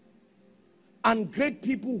 and great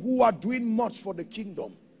people who are doing much for the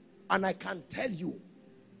kingdom. And I can tell you,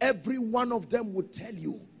 every one of them would tell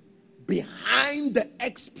you, behind the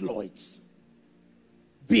exploits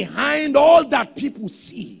behind all that people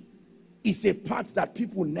see is a part that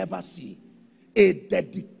people never see. A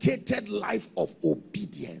dedicated life of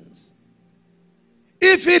obedience.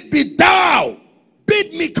 If it be thou,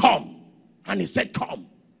 bid me come. And he said, come.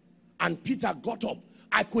 And Peter got up.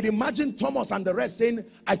 I could imagine Thomas and the rest saying,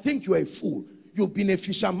 I think you're a fool. You've been a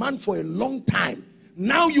fisherman for a long time.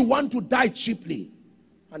 Now you want to die cheaply.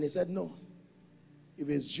 And he said, no. If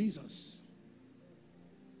it's Jesus.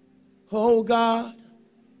 Oh God,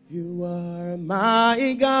 you are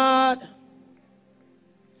my God.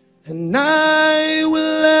 And I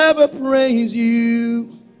will ever praise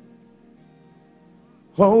you.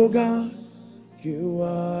 Oh God, you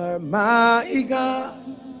are my God.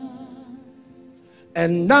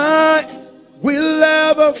 And I will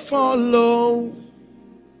ever follow.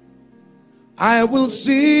 I will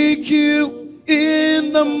seek you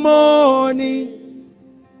in the morning.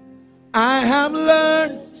 I have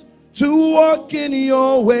learned to walk in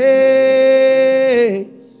your ways.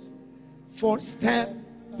 For step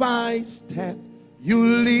by step you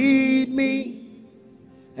lead me,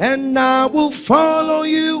 and I will follow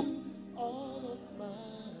you all of my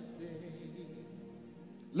days.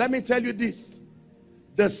 Let me tell you this.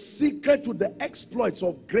 The secret to the exploits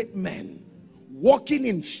of great men walking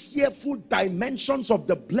in fearful dimensions of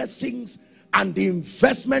the blessings and the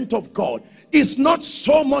investment of God is not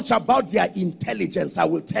so much about their intelligence, I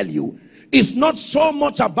will tell you. It's not so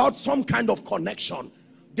much about some kind of connection.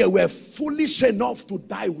 They were foolish enough to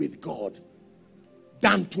die with God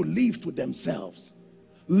than to live to themselves.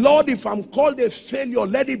 Lord, if I'm called a failure,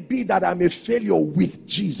 let it be that I'm a failure with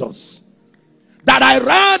Jesus. That I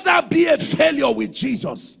rather be a failure with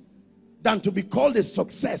Jesus than to be called a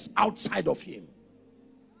success outside of him.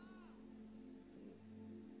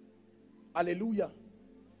 Hallelujah.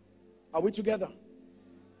 Are we together?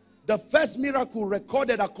 The first miracle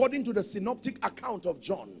recorded according to the synoptic account of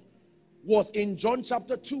John was in John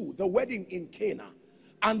chapter 2, the wedding in Cana.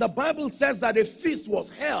 And the Bible says that a feast was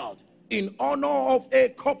held in honor of a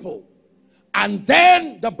couple. And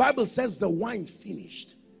then the Bible says the wine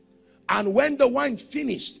finished. And when the wine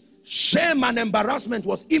finished, shame and embarrassment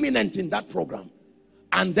was imminent in that program.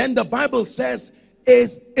 And then the Bible says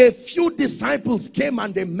a few disciples came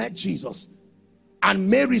and they met Jesus. And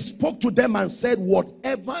Mary spoke to them and said,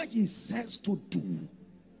 whatever he says to do.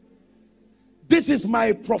 This is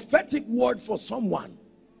my prophetic word for someone.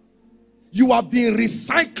 You have been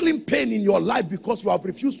recycling pain in your life because you have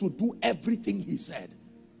refused to do everything he said.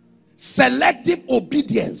 Selective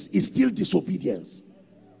obedience is still disobedience.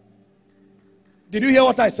 Did you hear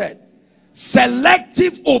what I said?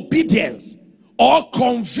 Selective obedience or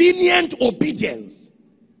convenient obedience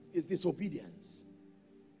is disobedience.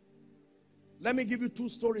 Let me give you two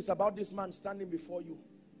stories about this man standing before you.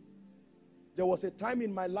 There was a time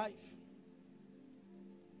in my life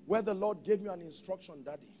where the Lord gave me an instruction,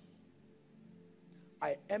 Daddy.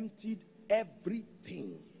 I emptied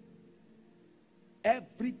everything.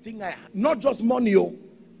 Everything I had. Not just money,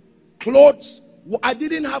 clothes. I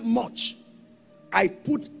didn't have much. I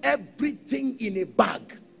put everything in a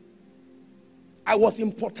bag. I was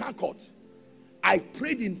in Port Harcourt. I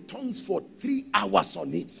prayed in tongues for 3 hours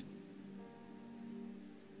on it.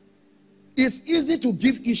 It's easy to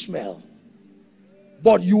give Ishmael,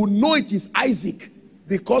 but you know it is Isaac,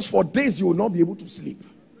 because for days you will not be able to sleep.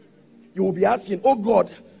 You will be asking, oh God,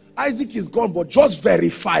 Isaac is gone, but just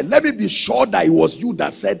verify. Let me be sure that it was you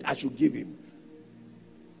that said I should give him.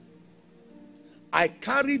 I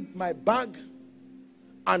carried my bag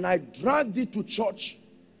and I dragged it to church.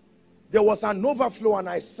 There was an overflow and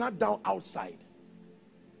I sat down outside.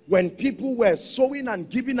 When people were sowing and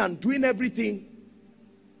giving and doing everything,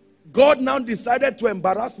 God now decided to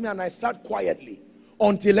embarrass me, and I sat quietly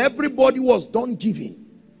until everybody was done giving.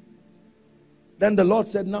 Then the Lord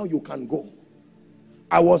said, now you can go.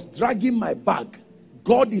 I was dragging my bag.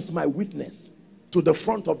 God is my witness, to the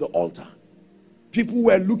front of the altar. People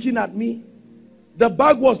were looking at me. The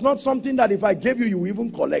bag was not something that if I gave you, you even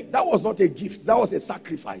collect. That was not a gift. That was a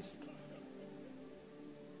sacrifice.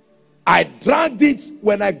 I dragged it.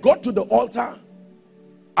 When I got to the altar,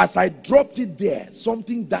 as I dropped it there,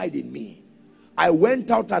 something died in me. I went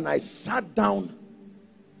out and I sat down,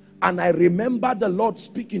 and I remember the Lord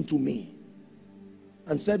speaking to me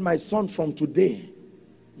and said, my son, from today,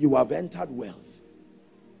 you have entered wealth.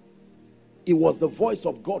 It was the voice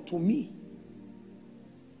of God to me.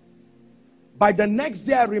 By the next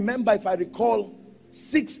day, I remember, if I recall,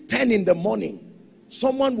 6:10 in the morning,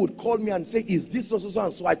 someone would call me and say, is this so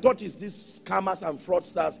and so? I thought it's these scammers and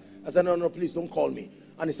fraudsters. I said, no, please don't call me.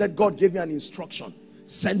 And he said, God gave me an instruction.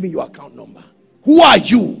 Send me your account number. Who are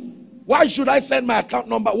you? Why should I send my account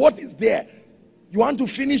number? What is there? You want to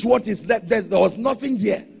finish what is left. There was nothing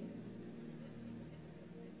there.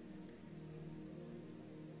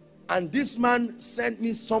 And this man sent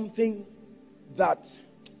me something that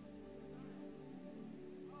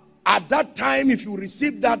at that time, if you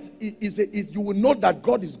receive that, you will know that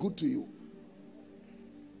God is good to you.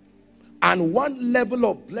 And one level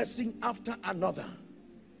of blessing after another.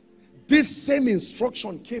 This same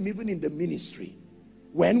instruction came even in the ministry.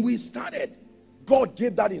 When we started, God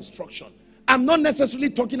gave that instruction. I'm not necessarily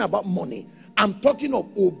talking about money. I'm talking of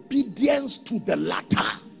obedience to the latter.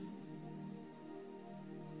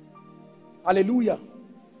 Hallelujah.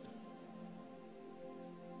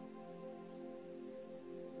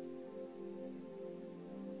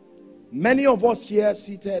 Many of us here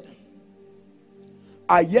seated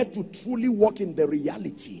are yet to truly walk in the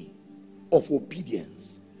reality of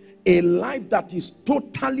obedience. A life that is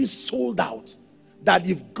totally sold out. That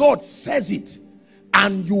if God says it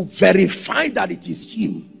and you verify that it is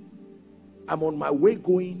him, I'm on my way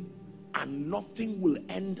going, and nothing will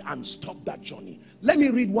end and stop that journey. Let me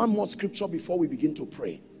read one more scripture before we begin to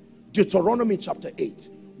pray. Deuteronomy chapter 8.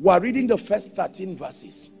 We are reading the first 13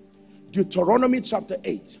 verses. Deuteronomy chapter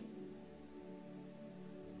 8.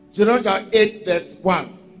 Deuteronomy 8 verse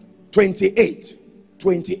 1. 28.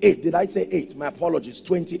 28. Did I say 8? My apologies.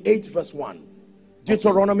 28 verse 1.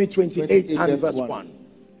 Deuteronomy 28 and verse 1.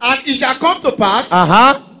 And it shall come to pass,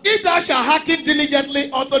 if thou shalt hearken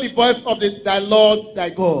diligently unto the voice of thy Lord thy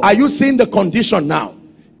God. Are you seeing the condition now?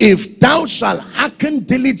 If thou shalt hearken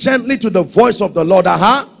diligently to the voice of the Lord,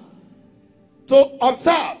 to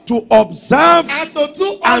observe and to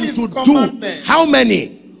do all his commandments. How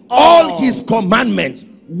many? All his commandments,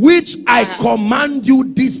 which I command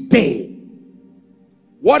you this day.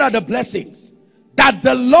 What are the blessings? That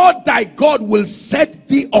the Lord thy God will set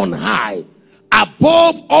thee on high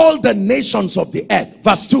above all the nations of the earth.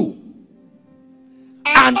 Verse 2.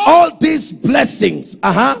 And all these blessings,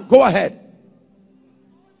 go ahead,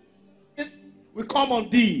 will come on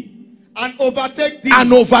thee and overtake thee.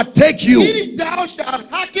 And overtake you. If thou shalt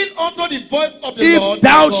hearken unto the voice of the Lord. If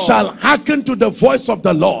thou shalt hearken to the voice of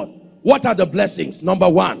the Lord. What are the blessings? Number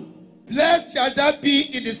 1. Blessed shall thou be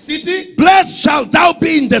in the city. Blessed shall thou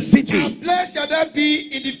be in the city. And blessed shall thou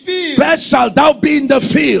be in the field. Blessed shall thou be in the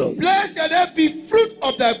field. Blessed shall thou be fruit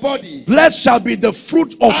of thy body. Blessed shall be the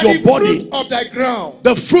fruit of and your the body. Fruit of thy ground.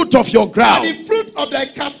 The fruit of your ground. And the fruit of thy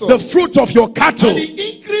cattle. The fruit of your cattle. And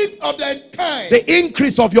the increase of thy kind. The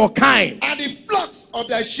increase of your kind. And the flocks of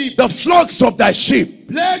thy sheep. The flocks of thy sheep.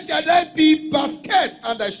 Blessed shall thy be basket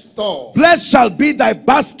and thy store. Blessed shall be thy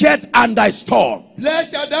basket and thy store.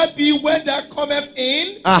 Blessed shall thou be when thou comest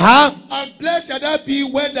in. And blessed shall thou be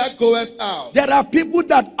when thou goest out. There are people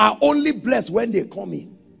that are only blessed when they come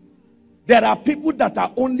in. There are people that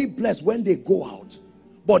are only blessed when they go out.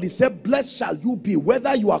 But he said, blessed shall you be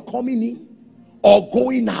whether you are coming in or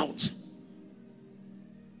going out.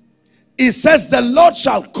 It says, the Lord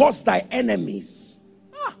shall cause thy enemies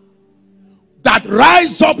that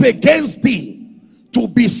rise up against thee to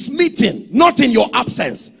be smitten, not in your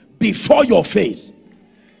absence, before your face.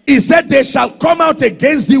 He said, they shall come out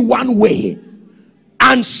against thee one way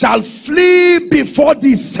and shall flee before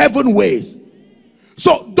thee 7 ways.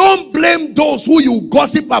 So don't blame those who you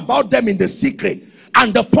gossip about them in the secret,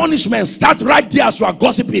 and the punishment starts right there as you are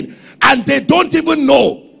gossiping, and they don't even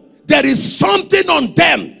know there is something on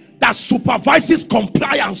them that supervises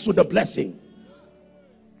compliance to the blessing.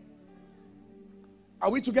 Are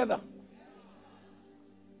we together?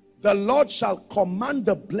 The Lord shall command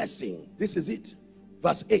the blessing. This is it.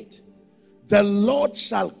 Verse 8. The Lord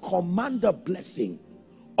shall command the blessing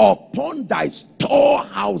upon thy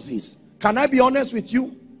storehouses. Can I be honest with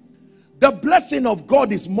you? The blessing of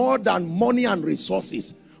God is more than money and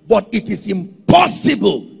resources. But it is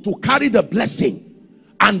impossible to carry the blessing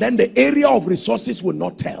and then the area of resources will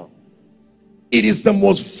not tell. It is the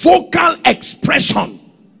most vocal expression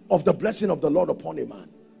of the blessing of the Lord upon a man.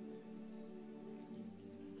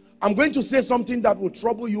 I'm going to say something that will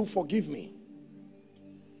trouble you. Forgive me.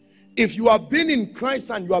 If you have been in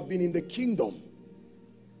Christ and you have been in the kingdom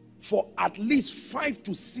for at least 5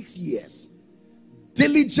 to 6 years,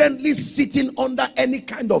 diligently sitting under any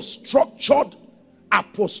kind of structured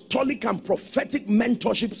apostolic and prophetic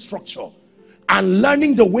mentorship structure and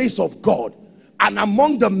learning the ways of God, and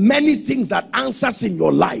among the many things that answers in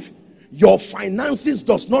your life, your finances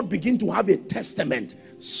does not begin to have a testament,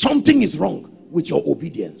 something is wrong with your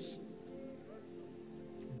obedience.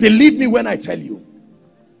 Believe me when I tell you.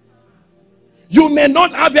 You may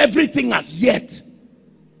not have everything as yet,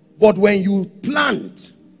 but when you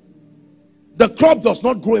plant, the crop does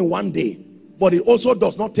not grow in one day, but it also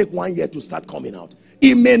does not take 1 year to start coming out.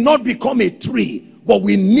 It may not become a tree, but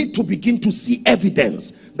we need to begin to see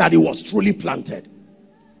evidence that it was truly planted.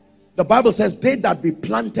 The Bible says, they that be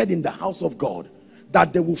planted in the house of God,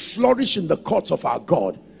 that they will flourish in the courts of our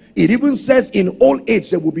God. It even says in old age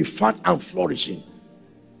they will be fat and flourishing.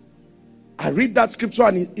 I read that scripture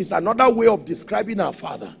and it's another way of describing our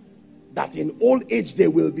Father, that in old age they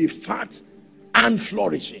will be fat and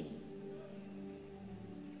flourishing.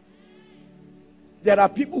 There are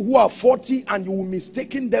people who are 40 and you will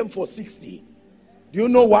mistaken them for 60. Do you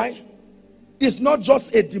know why? It's not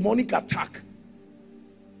just a demonic attack.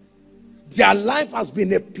 Their life has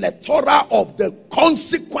been a plethora of the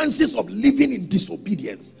consequences of living in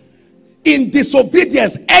disobedience. In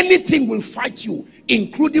disobedience, anything will fight you,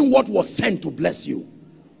 including what was sent to bless you.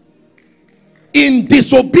 In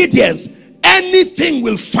disobedience, anything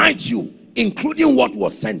will fight you, including what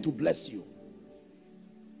was sent to bless you.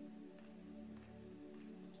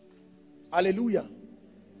 Hallelujah.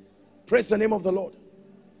 Praise the name of the Lord.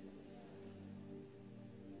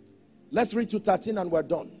 Let's read to 13 and we're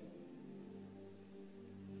done.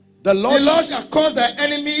 The Lord shall cause thy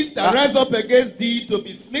enemies that rise up against thee to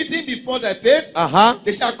be smitten before thy face.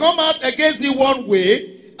 They shall come out against thee one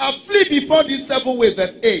way and flee before thee 7 ways.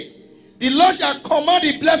 Verse 8. The Lord shall command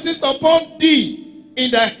the blessings upon thee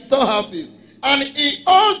in thy storehouses, and in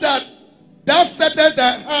all that thou settest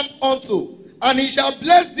thy hand unto, and he shall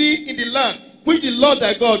bless thee in the land which the Lord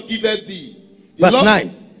thy God giveth thee. Verse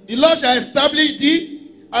 9. The Lord shall establish thee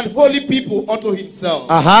and holy people unto himself.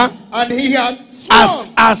 And he hath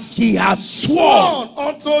sworn, as he has sworn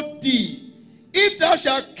unto thee, if thou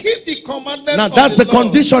shalt keep the commandments now of that's the Lord.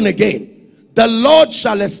 condition again. The Lord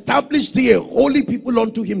shall establish thee a holy people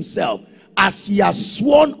unto himself, as he has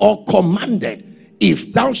sworn or commanded,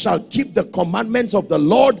 if thou shalt keep the commandments of the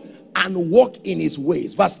Lord and walk in his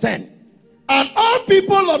ways. Verse 10. And all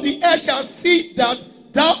people of the earth shall see that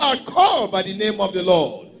thou art called by the name of the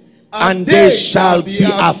Lord, and they shall be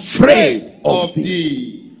afraid of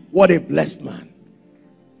thee. What a blessed man.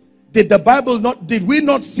 Did we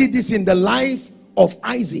not see this in the life of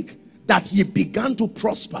Isaac, that he began to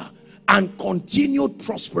prosper and continued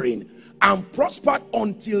prospering and prospered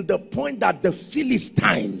until the point that the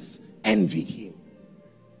Philistines envied him?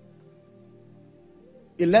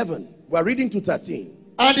 11. We're reading to 13.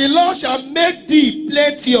 And the Lord shall make thee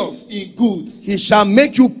plenteous in goods. He shall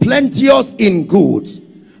make you plenteous in goods,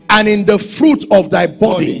 and in the fruit of thy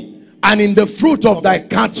body, and in the fruit of thy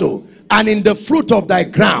cattle, and in the fruit of thy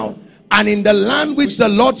ground, and in the land which the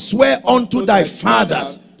Lord sware unto thy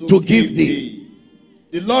fathers to give thee.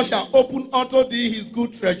 The Lord shall open unto thee his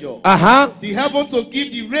good treasure, the heaven to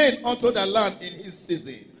give thee rain unto the land in his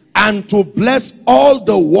season, and to bless all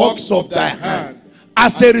the works of thy hand.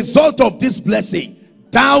 As a result of this blessing,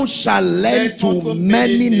 thou shalt lend to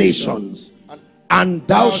many nations, and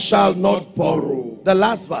thou shalt not borrow. The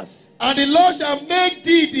last verse. And the Lord shall make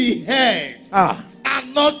thee the head,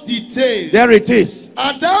 and not the tail. There it is.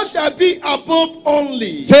 And thou shalt be above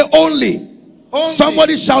only. Say only.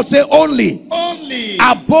 Somebody shall say only. Only.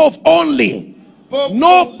 Above only. Above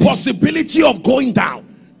no only. Possibility of going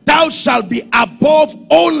down. Thou shalt be above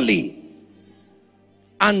only,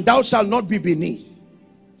 and thou shalt not be beneath.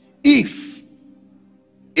 If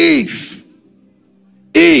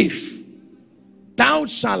thou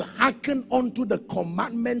shalt hearken unto the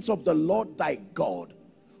commandments of the Lord thy God,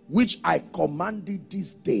 which I command thee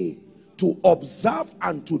this day, to observe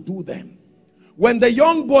and to do them. When the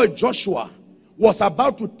young boy Joshua was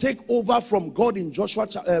about to take over from God in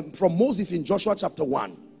from Moses in Joshua chapter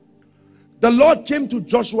 1, the Lord came to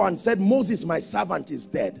Joshua and said, Moses, my servant, is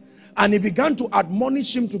dead. And he began to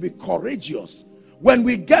admonish him to be courageous. When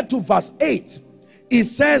we get to verse 8, it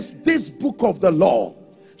says, this book of the law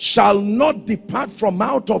shall not depart from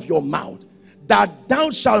out of your mouth, that thou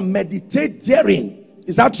shalt meditate therein.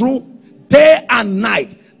 Is that true? Day and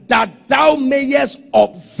night, that thou mayest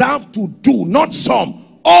observe to do, not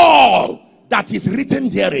some, all that is written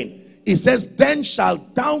therein. It says, then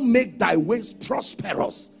shalt thou make thy ways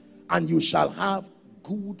prosperous, and you shall have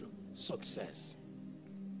good success.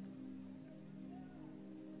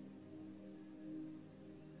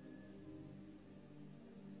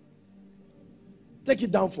 Take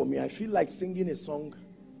it down for me. I feel like singing a song.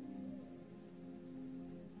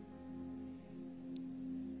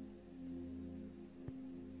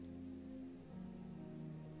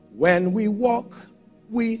 When we walk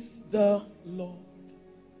with the Lord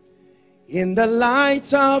in the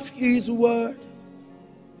light of his word,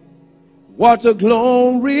 what a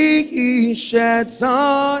glory he sheds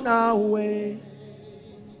on our way.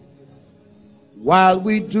 While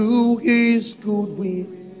we do his good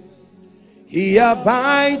will, he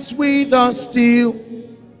abides with us still.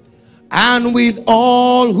 and with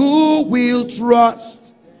all who will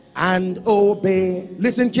trust and obey.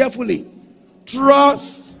 Listen carefully.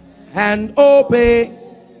 Trust and obey,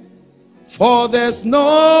 for there's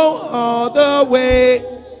no other way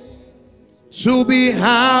to be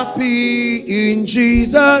happy in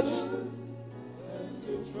Jesus.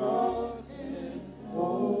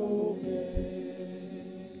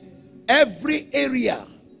 Every area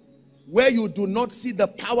where you do not see the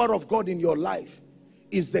power of God in your life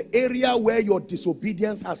is the area where your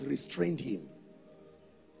disobedience has restrained him.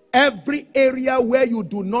 Every area where you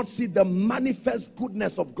do not see the manifest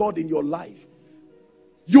goodness of God in your life,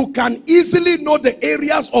 you can easily know the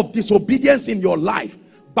areas of disobedience in your life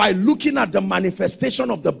by looking at the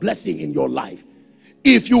manifestation of the blessing in your life.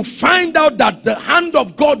 If you find out that the hand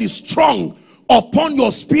of God is strong upon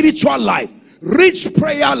your spiritual life, rich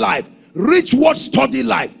prayer life, rich word study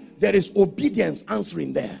life, there is obedience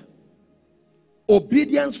answering there.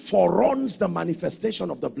 Obedience foreruns the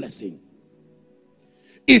manifestation of the blessing.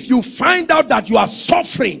 If you find out that you are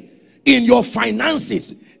suffering in your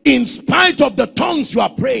finances in spite of the tongues you are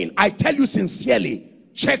praying, I tell you sincerely,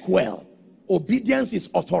 check well. Obedience is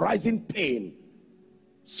authorizing pain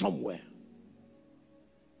somewhere.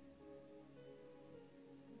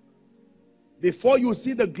 Before you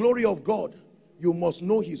see the glory of God, you must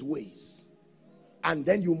know his ways, and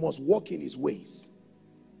then you must walk in his ways.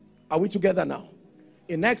 Are we together now?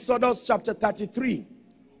 In Exodus chapter 33,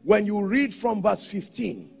 when you read from verse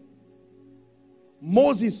 15,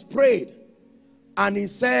 Moses prayed and he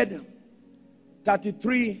said,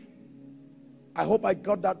 33, I hope I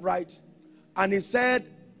got that right, and he said,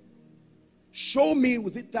 show me,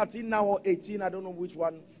 was it 13 now or 18, I don't know which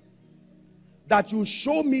one, that you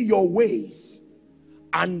show me your ways,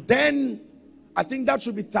 and then I think that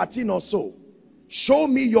should be 13 or so. Show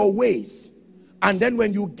me your ways. And then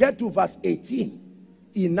when you get to verse 18,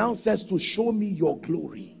 he now says to show me your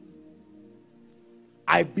glory.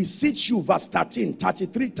 I beseech you, verse 13,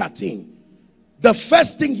 33, 13. The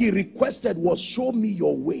first thing he requested was show me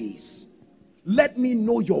your ways. Let me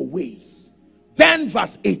know your ways. Then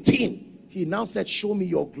verse 18, he now said show me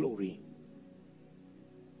your glory.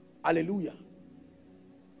 Hallelujah.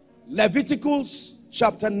 Leviticus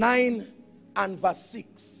chapter 9 and verse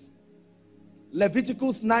 6.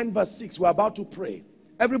 Leviticus 9 verse 6. We're about to pray.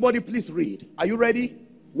 Everybody please read. Are you ready?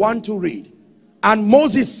 1 to read. And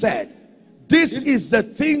Moses said, this is the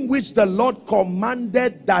thing which the Lord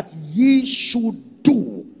commanded that ye should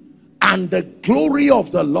do, and the glory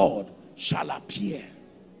of the Lord shall appear.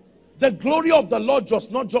 The glory of the Lord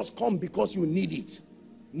does not just come because you need it.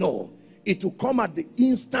 No, it will come at the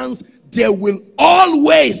instance. There will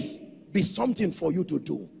always be something for you to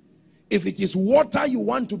do. If it is water you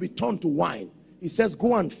want to be turned to wine, he says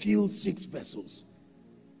go and fill 6 vessels.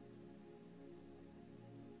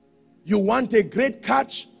 You want a great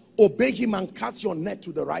catch, obey him and cast your net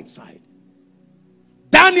to the right side.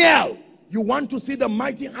 Daniel, you want to see the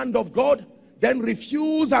mighty hand of God, then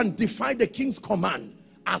refuse and defy the king's command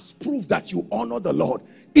as proof that you honor the Lord,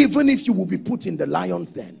 even if you will be put in the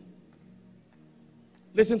lion's den.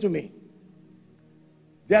 Listen to me.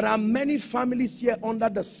 There are many families here under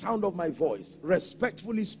the sound of my voice,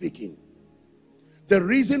 respectfully speaking. The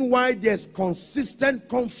reason why there's consistent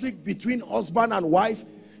conflict between husband and wife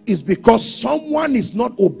is because someone is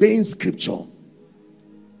not obeying scripture.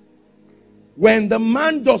 When the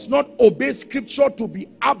man does not obey scripture to be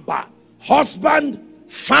Abba, husband,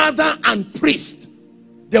 father and priest,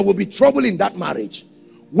 there will be trouble in that marriage.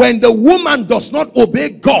 When the woman does not obey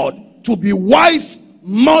God to be wife,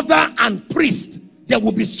 mother and priest, there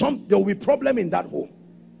will be problem in that home.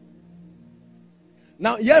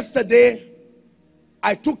 Now yesterday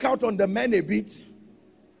I took out on the men a bit,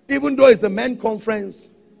 even though it's a men conference,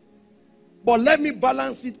 but let me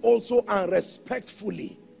balance it also and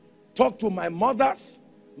respectfully talk to my mothers,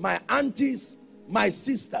 my aunties, my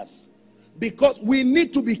sisters, because we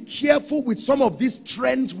need to be careful with some of these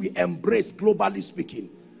trends we embrace, globally speaking.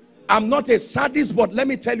 I'm not a sadist, but let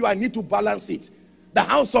me tell you, I need to balance it. The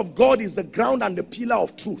house of God is the ground and the pillar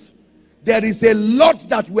of truth. There is a lot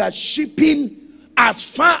that we are shipping as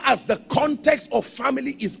far as the context of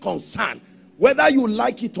family is concerned. Whether you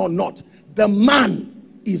like it or not, the man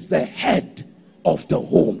is the head of the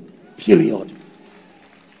home, period.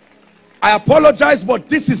 I apologize, but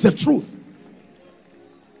this is the truth.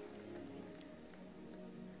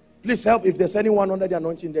 Please help. If there's anyone under the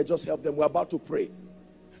anointing there, just help them. We're about to pray.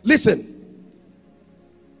 Listen,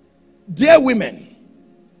 dear women,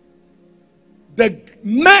 the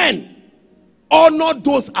men honor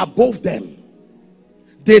those above them.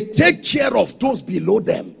 They take care of those below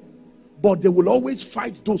them, but they will always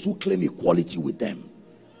fight those who claim equality with them.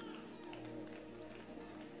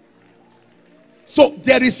 So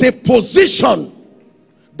there is a position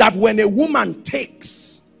that when a woman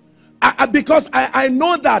takes, because I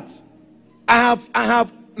know that I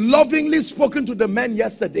have lovingly spoken to the men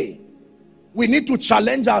yesterday. We need to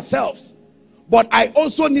challenge ourselves, but I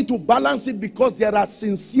also need to balance it, because there are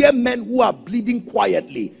sincere men who are bleeding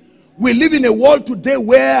quietly. We live in a world today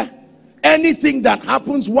where anything that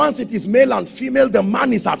happens, once it is male and female, the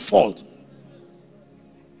man is at fault.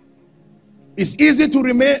 It's easy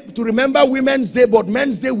to remember Women's Day, but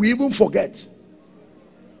Men's Day we even forget.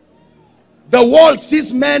 The world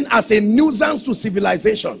sees men as a nuisance to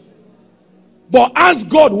civilization. But ask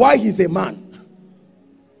God why he's a man.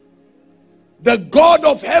 The God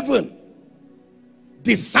of heaven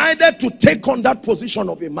decided to take on that position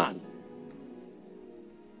of a man.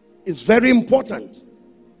 It's very important.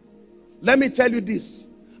 Let me tell you this.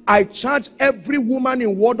 I charge every woman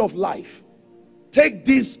in Word of Life. Take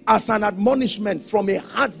this as an admonishment from a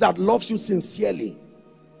heart that loves you sincerely.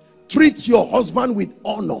 Treat your husband with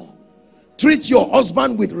honor. Treat your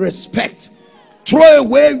husband with respect. Throw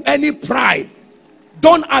away any pride.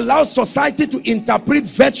 Don't allow society to interpret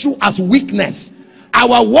virtue as weakness.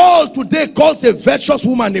 Our world today calls a virtuous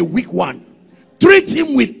woman a weak one. Treat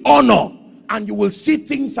him with honor, and you will see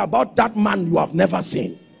things about that man you have never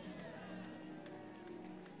seen.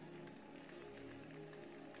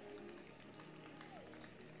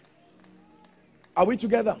 Are we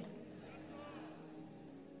together?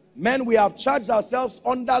 Men, we have charged ourselves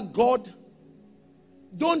under God.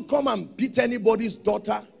 Don't come and beat anybody's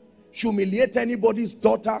daughter, humiliate anybody's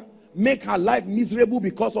daughter, make her life miserable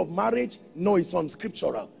because of marriage. No, it's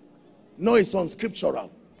unscriptural. No, it's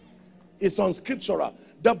unscriptural. It's unscriptural.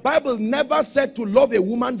 The Bible never said to love a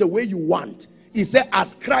woman the way you want. It said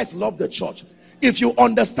as Christ loved the church. If you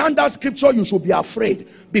understand that scripture, you should be afraid,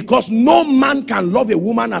 because no man can love a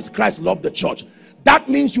woman as Christ loved the church. That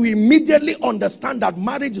means you immediately understand that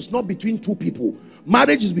marriage is not between two people.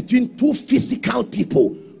 Marriage is between two physical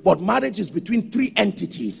people, but marriage is between three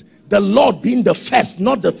entities. The Lord being the first,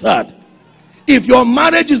 not the third. If your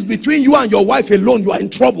marriage is between you and your wife alone, you are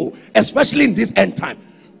in trouble, especially in this end time.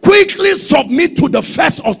 Quickly submit to the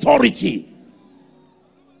first authority.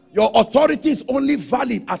 Your authority is only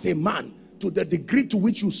valid as a man to the degree to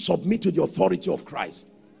which you submit to the authority of Christ.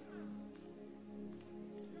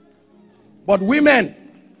 But women,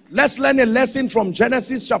 let's learn a lesson from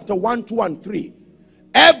Genesis chapter 1, 2, and 3.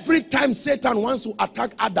 Every time Satan wants to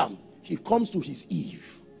attack Adam, he comes to his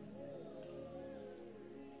Eve.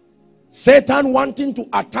 Satan, wanting to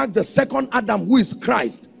attack the second Adam, who is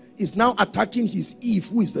Christ, is now attacking his Eve,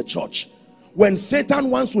 who is the church. When Satan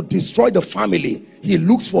wants to destroy the family, he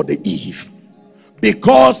looks for the Eve,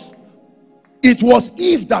 because it was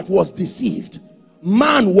Eve that was deceived.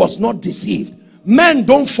 Man was not deceived. Men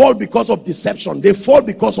don't fall because of deception. They fall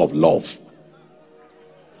because of love.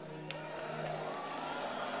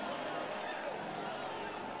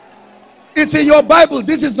 It's in your Bible.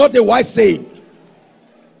 This is not a wise saying.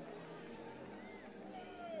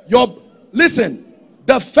 Listen,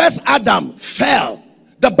 the first Adam fell.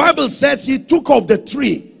 The Bible says he took of the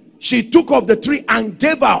tree. She took of the tree and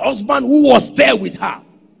gave her husband who was there with her.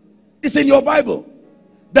 It's in your Bible.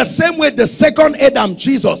 The same way the second Adam,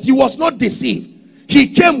 Jesus, he was not deceived. He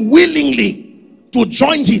came willingly to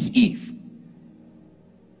join his Eve.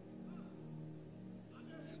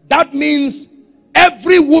 That means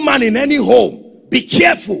every woman in any home, be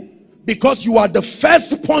careful, because you are the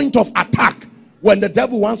first point of attack when the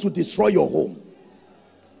devil wants to destroy your home.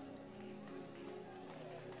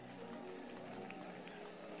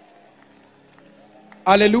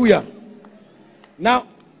 Hallelujah. Now,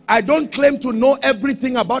 I don't claim to know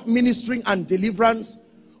everything about ministering and deliverance,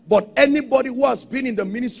 but anybody who has been in the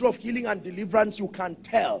ministry of healing and deliverance, you can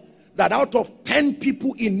tell that out of 10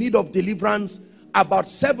 people in need of deliverance, about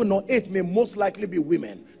 7 or 8 may most likely be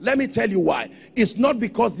women. Let me tell you why. It's not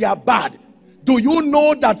because they are bad. Do you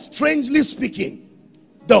know that, strangely speaking,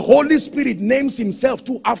 the Holy Spirit names himself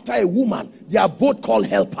too after a woman? They are both called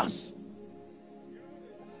helpers.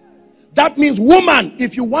 That means, woman,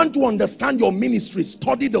 if you want to understand your ministry,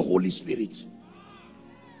 study the Holy Spirit.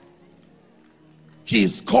 He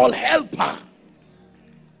is called helper.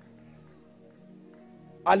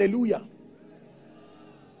 Hallelujah.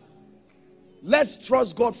 Let's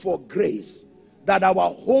trust God for grace, that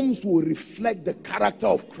our homes will reflect the character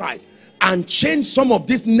of Christ and change some of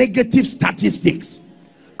these negative statistics.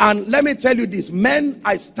 And let me tell you this, men,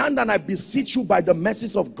 I stand and I beseech you by the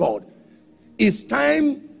mercies of God. It's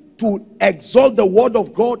time to exalt the word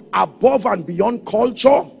of God above and beyond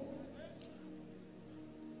culture,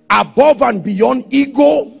 above and beyond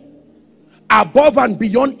ego, above and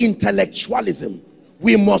beyond intellectualism.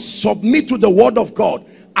 We must submit to the word of God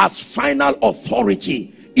as final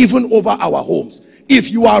authority, even over our homes.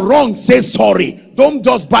 If you are wrong, say sorry. Don't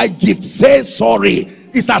just buy gifts, say sorry.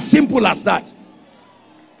 It's as simple as that.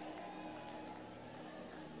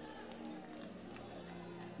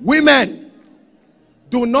 Women,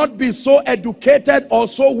 do not be so educated or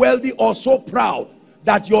so wealthy or so proud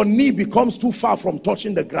that your knee becomes too far from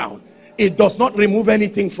touching the ground. It does not remove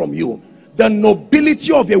anything from you. The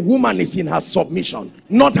nobility of a woman is in her submission,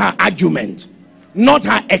 not her argument, not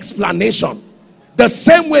her explanation. The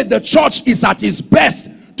same way the church is at its best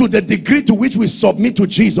to the degree to which we submit to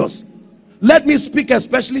Jesus. Let me speak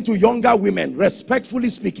especially to younger women, respectfully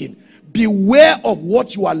speaking. Beware of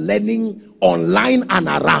what you are learning online and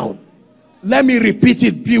around. Let me repeat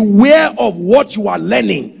it. Beware of what you are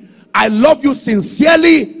learning. I love you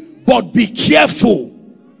sincerely, but be careful.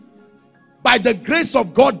 By the grace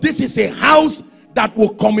of God, this is a house that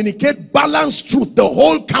will communicate balanced truth, the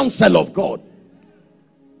whole counsel of God.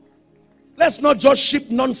 Let's not just ship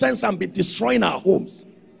nonsense and be destroying our homes.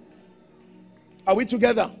 Are we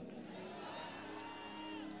together?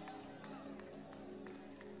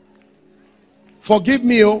 Forgive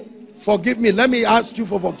me, oh, forgive me. Let me ask you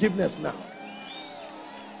for forgiveness now.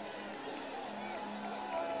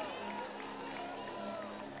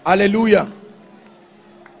 Hallelujah.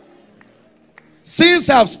 Since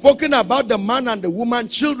I have spoken about the man and the woman,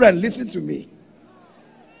 children, listen to me.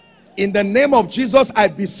 In the name of Jesus, I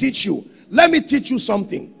beseech you, let me teach you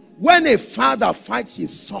something. When a father fights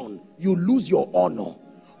his son, you lose your honor.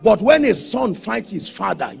 But when a son fights his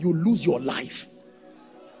father, you lose your life.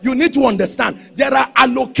 You need to understand, there are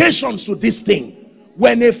allocations to this thing.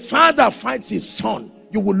 When a father fights his son,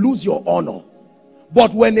 you will lose your honor.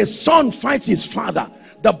 But when a son fights his father,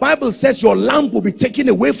 the Bible says your lamp will be taken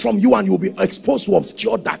away from you and you'll be exposed to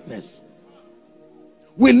obscure darkness.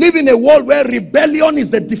 We live in a world where rebellion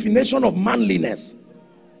is the definition of manliness.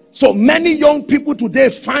 So many young people today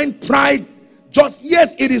find pride. Just,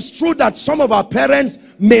 yes, it is true that some of our parents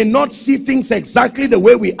may not see things exactly the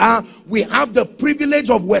way we are. We have the privilege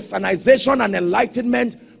of westernization and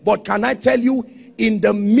enlightenment. But can I tell you, in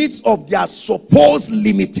the midst of their supposed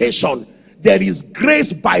limitation, there is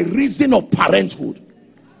grace by reason of parenthood.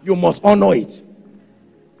 You must honor it.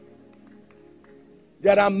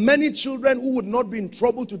 There are many children who would not be in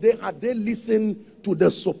trouble today had they listened to the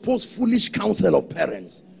supposed foolish counsel of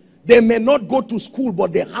parents. They may not go to school,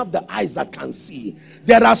 but they have the eyes that can see.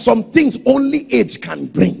 There are some things only age can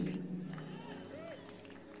bring.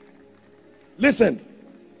 Listen,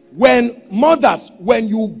 when mothers, when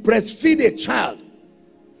you breastfeed a child,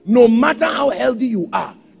 no matter how healthy you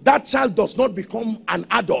are, that child does not become an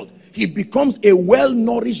adult. He becomes a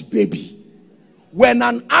well-nourished baby. When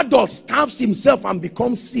an adult starves himself and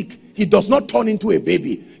becomes sick, he does not turn into a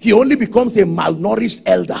baby. He only becomes a malnourished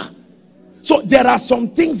elder. So there are some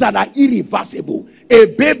things that are irreversible. A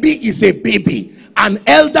baby is a baby. An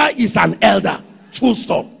elder is an elder. Full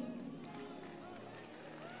stop.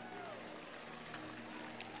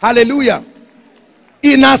 Hallelujah.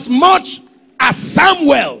 Inasmuch as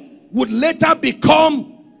Samuel would later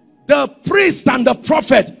become the priest and the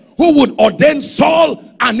prophet who would ordain Saul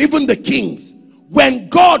and even the kings, when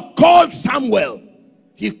God called Samuel,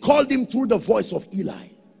 he called him through the voice of Eli.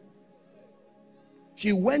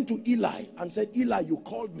 He went to Eli and said, Eli, you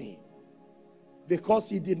called me. Because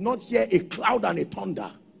he did not hear a cloud and a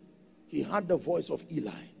thunder. He heard the voice of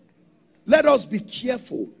Eli. Let us be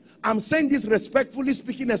careful. I'm saying this respectfully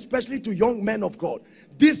speaking, especially to young men of God.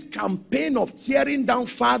 This campaign of tearing down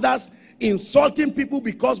fathers, insulting people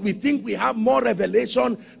because we think we have more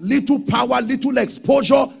revelation, little power, little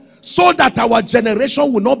exposure, so that our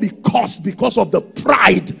generation will not be cursed because of the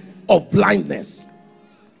pride of blindness.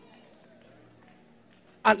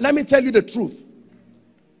 And let me tell you the truth.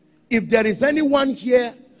 If there is anyone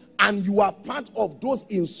here and you are part of those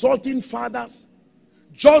insulting fathers,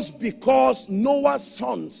 just because Noah's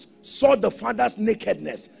sons saw the father's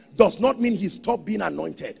nakedness does not mean he stopped being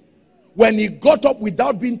anointed. When he got up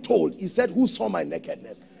without being told, he said, who saw my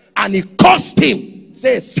nakedness? And he cursed him.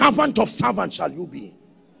 Say, servant of servants shall you be.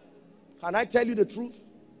 Can I tell you the truth?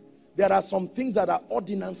 There are some things that are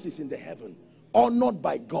ordinances in the heaven, honored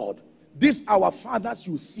by God. These our fathers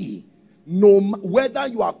you see, no whether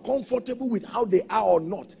you are comfortable with how they are or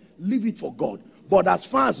not, leave it for God. But as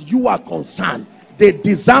far as you are concerned, they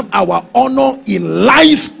deserve our honor in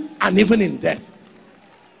life and even in death.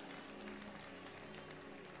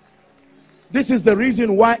 This is the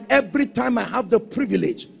reason why every time I have the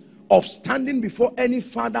privilege of standing before any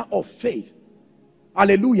father of faith,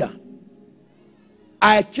 hallelujah,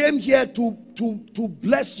 I came here to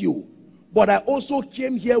bless you, But I also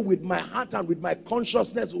came here with my heart and with my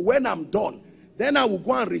consciousness. When I'm done, then I will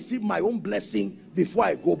go and receive my own blessing before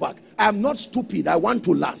I go back. I'm not stupid. I want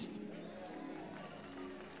to last.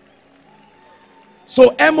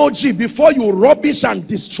 So MOG, before you rubbish and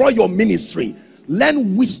destroy your ministry,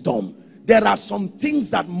 learn wisdom. There are some things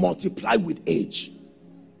that multiply with age.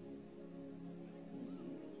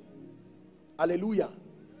 Hallelujah.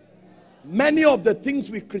 Many of the things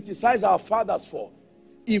we criticize our fathers for,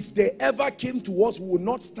 if they ever came to us, we would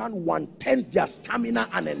not stand 1/10 their stamina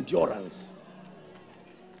and endurance.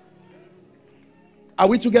 Are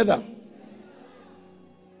we together?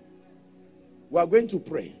 We are going to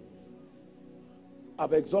pray.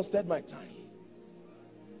 I've exhausted my time.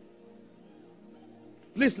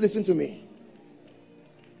 Please listen to me.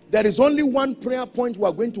 There is only one prayer point we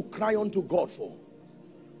are going to cry unto God for.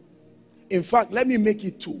 In fact, let me make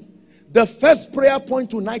it two. The first prayer point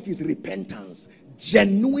tonight is repentance.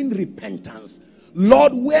 Genuine repentance.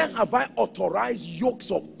 Lord, where have I authorized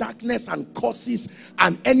yokes of darkness and curses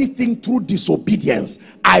and anything through disobedience?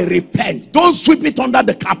 I repent. Don't sweep it under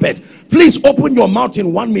the carpet. Please open your mouth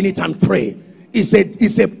in 1 minute and pray.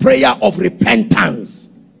 It's a prayer of repentance.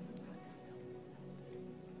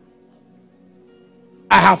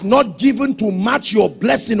 I have not given to match your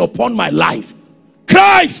blessing upon my life.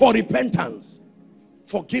 Cry for repentance,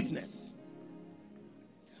 forgiveness.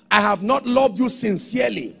 I have not loved you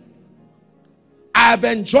sincerely. I have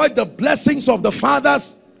enjoyed the blessings of the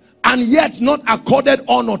fathers and yet not accorded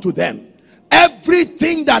honor to them.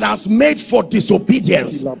 Everything that has made for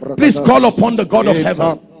disobedience, please call upon the God of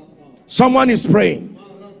heaven. Someone is praying.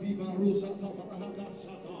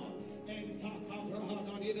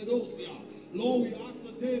 Lord, we ask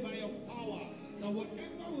today by your power that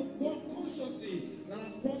whatever we've done consciously that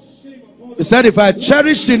has brought shame upon us. He said, if I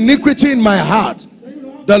cherished iniquity in my heart,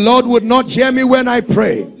 the Lord would not hear me when I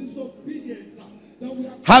pray.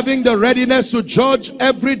 Having the readiness to judge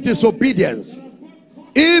every disobedience,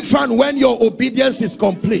 if and when your obedience is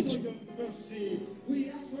complete.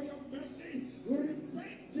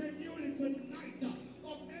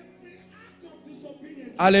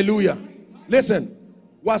 Hallelujah. Listen,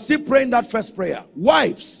 we're still praying that first prayer.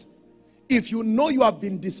 Wives, if you know you have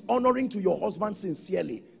been dishonoring to your husband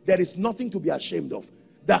sincerely, there is nothing to be ashamed of.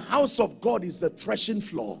 The house of God is the threshing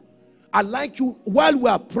floor. I'd like you, while we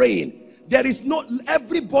are praying, there is no,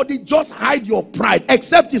 everybody just hide your pride,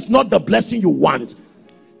 except it's not the blessing you want.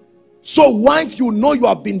 So wife, you know you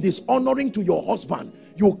have been dishonoring to your husband.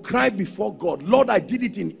 You cry before God, Lord, I did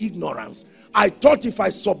it in ignorance. I thought if I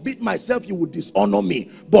submit myself, you would dishonor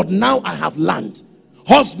me. But now I have learned.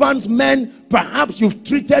 Husbands, men, perhaps you've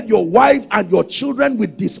treated your wife and your children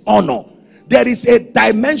with dishonor. There is a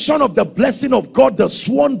dimension of the blessing of God, the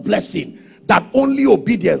sworn blessing, that only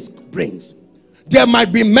obedience brings. There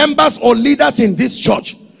might be members or leaders in this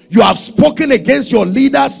church. You have spoken against your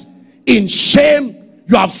leaders in shame.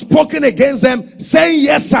 You have spoken against them, saying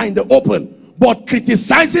yes sir in the open, but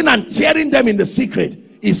criticizing and tearing them in the secret.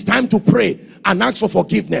 It's time to pray and ask for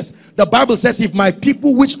forgiveness. The Bible says, if my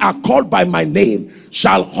people which are called by my name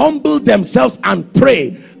shall humble themselves and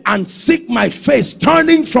pray and seek my face,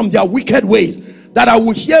 turning from their wicked ways, that I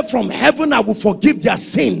will hear from heaven, I will forgive their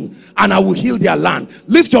sin and I will heal their land.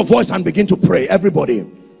 Lift your voice and begin to pray. Everybody,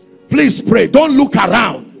 please pray. Don't look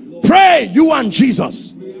around. Pray, you and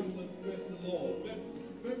Jesus.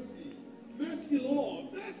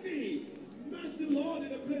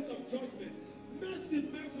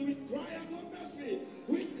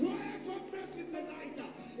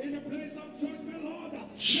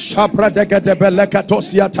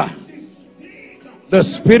 The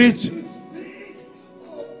Spirit,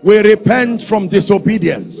 we repent from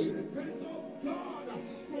disobedience.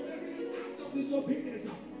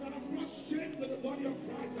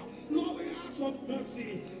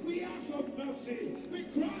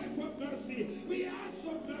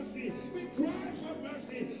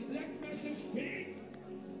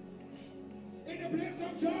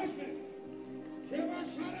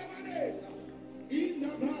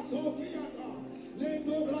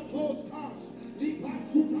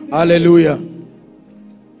 Hallelujah.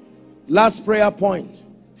 Last prayer point.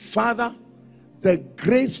 Father, the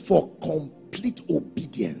grace for complete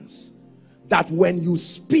obedience, that when you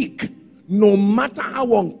speak, no matter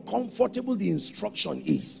how uncomfortable the instruction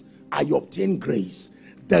is, I obtain grace.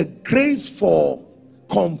 The grace for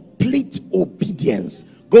complete obedience.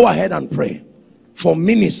 Go ahead and pray for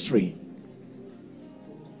ministry.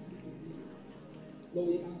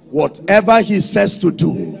 Whatever he says to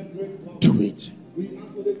do, do it. We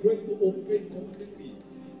ask for the grace to obey completely.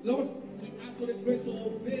 Lord, we ask for the grace to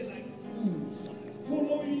obey like fools,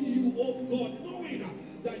 following you, oh God, knowing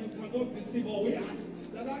that you cannot deceive. Or we ask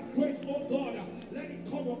that grace, oh God, let it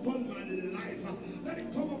come upon my life. Let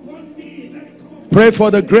it come upon me. Let it come upon Pray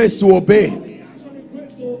for the grace to obey. We ask for the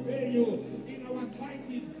grace to obey you in our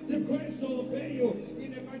tithing, the grace to obey you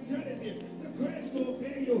in evangelism, the grace to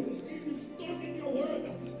obey you in studying your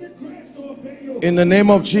word, the grace to obey you. In the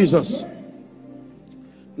name of Jesus.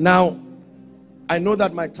 Now, I know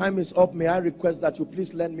that my time is up. May I request that you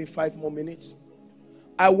please lend me 5 more minutes?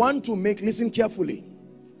 I want to make, listen carefully,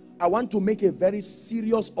 I want to make a very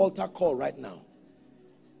serious altar call right now.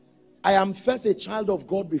 I am first a child of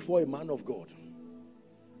God before a man of God.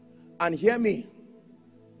 And hear me,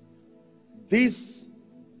 this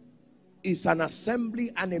is an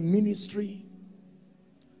assembly and a ministry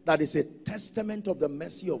that is a testament of the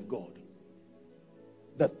mercy of God.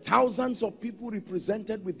 The thousands of people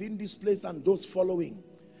represented within this place and those following,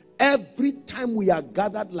 every time we are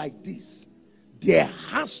gathered like this, there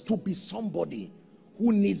has to be somebody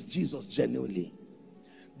who needs Jesus genuinely.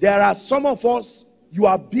 There are some of us, you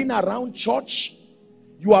have been around church,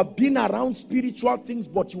 you have been around spiritual things,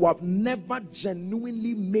 but you have never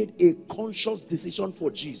genuinely made a conscious decision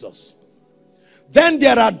for Jesus. Then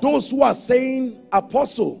there are those who are saying,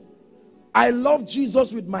 Apostle, I love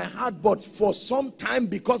Jesus with my heart, but for some time,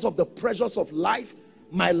 because of the pressures of life,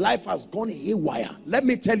 my life has gone haywire. Let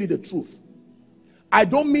me tell you the truth. I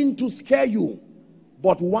don't mean to scare you,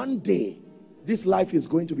 but one day, this life is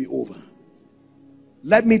going to be over.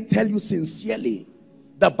 Let me tell you sincerely,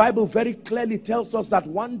 the Bible very clearly tells us that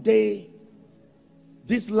one day,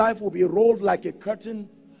 this life will be rolled like a curtain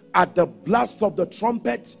at the blast of the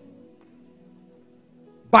trumpet.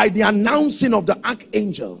 By the announcing of the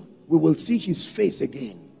archangel, we will see his face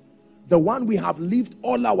again. The one we have lived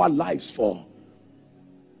all our lives for.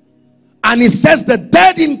 And it says the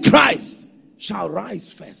dead in Christ shall rise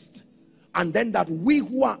first. And then that we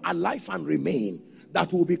who are alive and remain,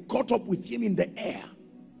 that will be caught up with him in the air.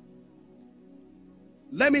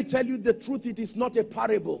 Let me tell you the truth, it is not a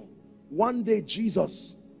parable. One day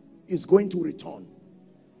Jesus is going to return.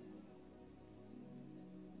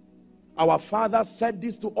 Our father said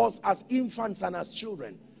this to us as infants and as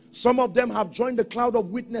children. Some of them have joined the cloud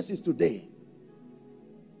of witnesses today.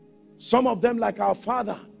 Some of them, like our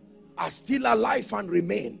father, are still alive and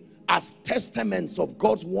remain as testaments of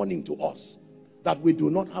God's warning to us that we do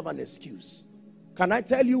not have an excuse. Can I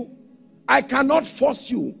tell you, I cannot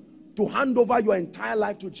force you to hand over your entire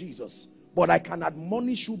life to Jesus, but I can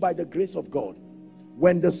admonish you by the grace of God.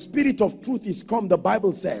 When the Spirit of truth is come, the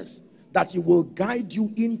Bible says that he will guide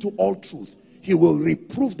you into all truth. He will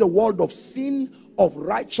reprove the world of sin, of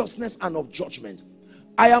righteousness, and of judgment.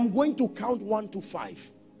 I am going to count 1 to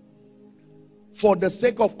 5. For the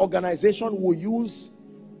sake of organization, we'll use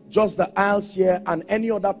just the aisles here, and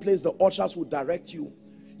any other place the ushers will direct you.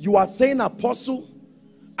 You are saying, Apostle,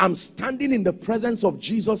 I'm standing in the presence of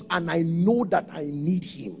Jesus and I know that I need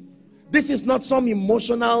him. This is not some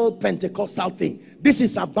emotional Pentecostal thing. This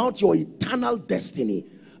is about your eternal destiny.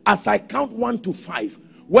 As I count 1 to 5,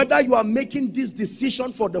 whether you are making this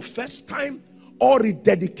decision for the first time or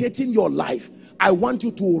rededicating your life, I want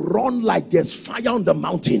you to run like there's fire on the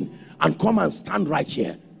mountain and come and stand right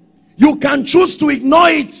here. You can choose to ignore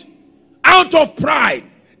it out of pride.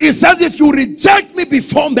 It says, if you reject me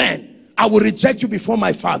before men, I will reject you before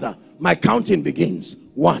my Father. My counting begins.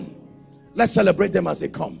 1. Let's celebrate them as they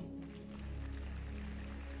come.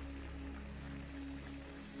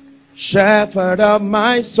 Shepherd of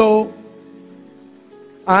my soul,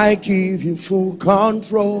 I give you full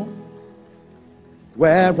control.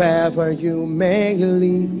 Wherever you may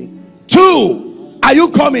lead me. 2. Are you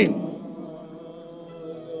coming?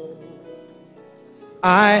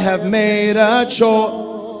 I have made a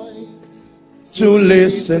choice to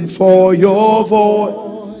listen for your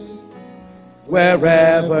voice.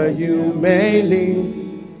 Wherever you may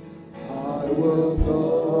lead, I will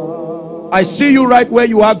go. I see you right where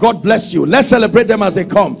you are. God bless you. Let's celebrate them as they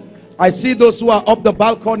come. I see those who are up the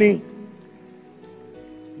balcony,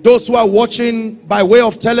 those who are watching by way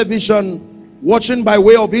of television, watching by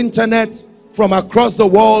way of internet from across the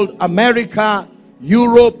world, America,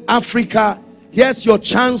 Europe, Africa. Here's your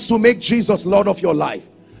chance to make Jesus Lord of your life.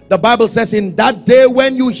 The Bible says, in that day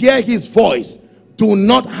when you hear his voice, do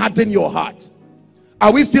not harden your heart.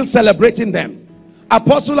 Are we still celebrating them?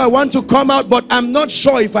 Apostle, I want to come out, but I'm not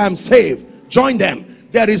sure if I am saved. Join them.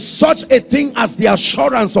 There is such a thing as the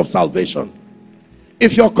assurance of salvation.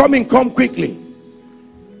 If you're coming, come quickly.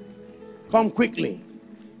 Come quickly.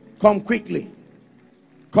 Come quickly.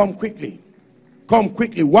 Come quickly. Come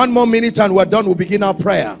quickly. 1 more minute and we're done. We'll begin our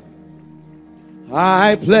prayer.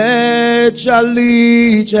 I pledge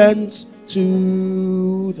allegiance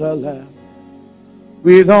to the Lamb.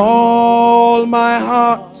 with all my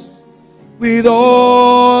heart, with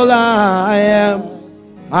all I am,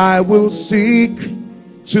 I will seek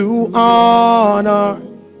to honor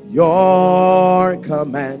your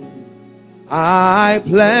command. I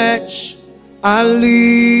pledge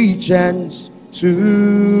allegiance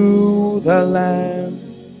to the Lamb.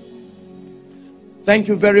 Thank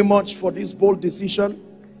you very much for this bold decision.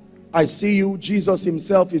 I see you. Jesus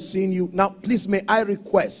himself is seeing you. Now, please, may I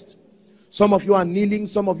request, some of you are kneeling,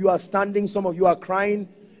 some of you are standing, some of you are crying.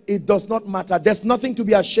 It does not matter. There's nothing to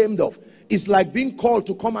be ashamed of. It's like being called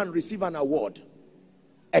to come and receive an award,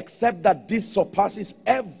 except that this surpasses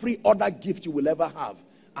every other gift you will ever have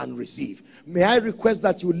and receive. May I request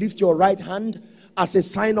that you lift your right hand as a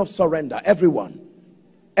sign of surrender. Everyone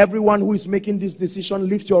who is making this decision,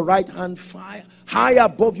 lift your right hand high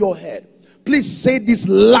above your head. Please say this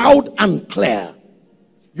loud and clear.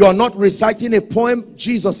 You are not reciting a poem.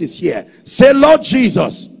 Jesus is here. Say, Lord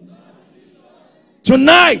Jesus,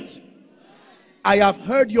 tonight I have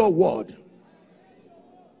heard your word.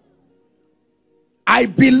 I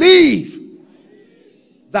believe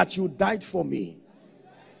that you died for me.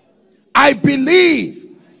 I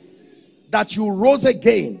believe that you rose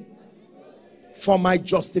again for my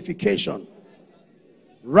justification.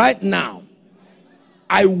 Right now,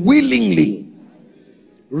 I willingly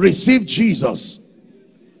receive Jesus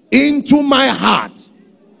into my heart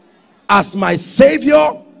as my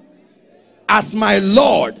Savior, as my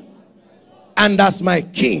Lord, and as my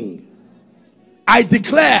King. I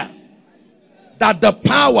declare that the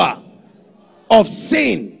power of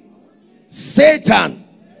sin, Satan,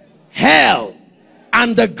 hell,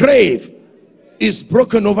 and the grave is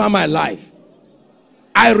broken over my life.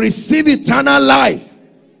 I receive eternal life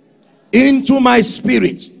into my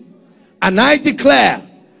spirit, and I declare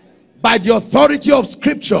by the authority of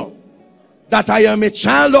Scripture that I am a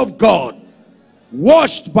child of God,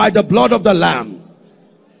 washed by the blood of the Lamb.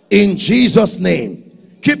 In Jesus'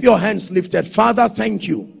 name, keep your hands lifted. Father, thank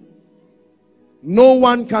you. No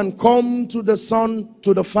one can come to the Son,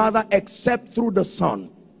 to the Father, except through the Son.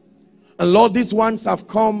 And Lord, these ones have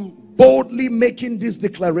come boldly making this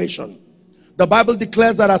declaration. The Bible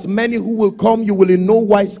declares that as many who will come, you will in no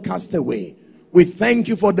wise cast away. We thank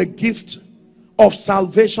you for the gift of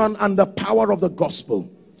salvation and the power of the gospel.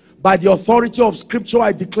 By the authority of Scripture,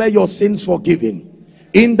 I declare your sins forgiven.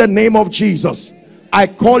 In the name of Jesus, I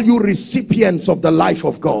call you recipients of the life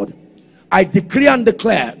of God. I decree and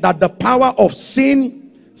declare that the power of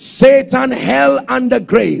sin, Satan, hell, and the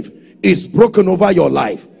grave is broken over your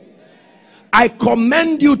life. I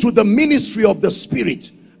commend you to the ministry of the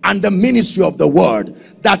Spirit and the ministry of the Word,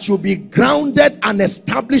 that you be grounded and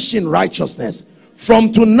established in righteousness.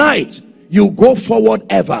 From tonight, you go forward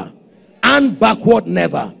ever and backward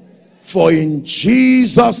never. For in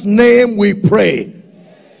Jesus' name we pray.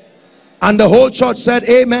 And the whole church said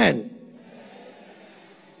amen.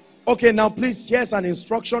 Okay, now please, here's an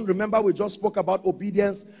instruction. Remember, we just spoke about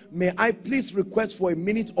obedience. May I please request for a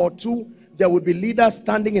minute or two? There will be leaders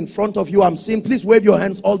standing in front of you. I'm seeing, please wave your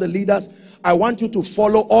hands, all the leaders. I want you to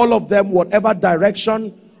follow all of them, whatever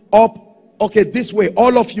direction, up. Okay, this way,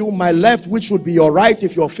 all of you, my left, which would be your right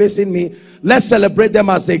if you're facing me. Let's celebrate them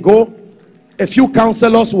as they go. A few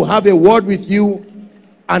counselors will have a word with you.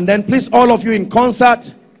 And then please, all of you in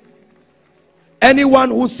concert. Anyone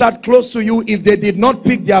who sat close to you, if they did not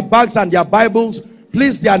pick their bags and their Bibles,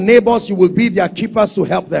 please, their neighbors, you will be their keepers to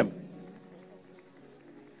help them.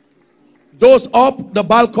 Those up the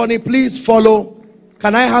balcony, please follow.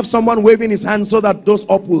 Can I have someone waving his hand so that those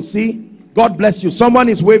up will see? God bless you. Someone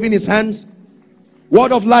is waving his hands.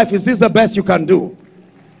 Word of life, is this the best you can do?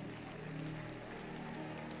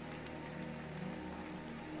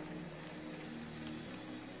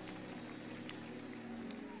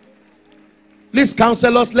 Please,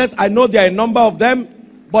 counselors, I know there are a number of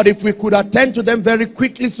them, but if we could attend to them very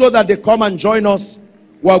quickly so that they come and join us.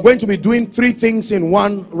 We're going to be doing 3 things in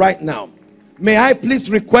one right now. May I please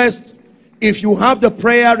request, if you have the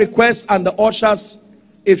prayer requests and the ushers,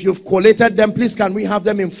 if you've collated them, please can we have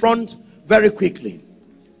them in front very quickly.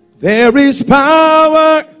 There is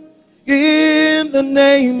power in the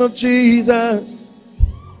name of Jesus.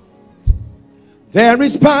 There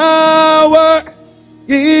is power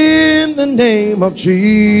in the name of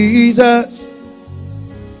Jesus.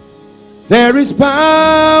 There is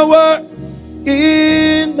power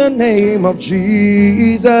in the name of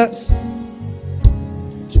Jesus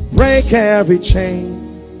to break every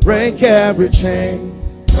chain, break every chain,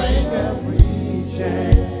 break every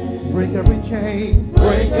chain, break every chain,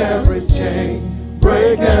 break every chain,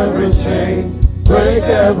 break every chain, break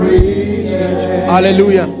every chain.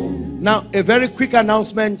 Hallelujah. Now, a very quick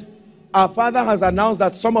announcement. Our father has announced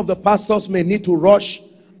that some of the pastors may need to rush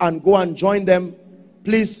and go and join them.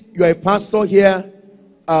 Please, you are a pastor here.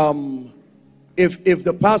 If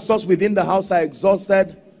the pastors within the house are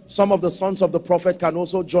exhausted, some of the sons of the prophet can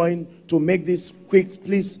also join to make this quick,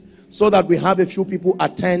 please, so that we have a few people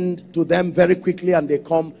attend to them very quickly and they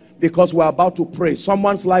come, because we're about to pray.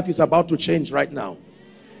 Someone's life is about to change right now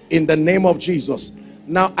in the name of Jesus.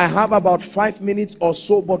 Now, I have about 5 minutes or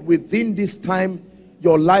so, but within this time,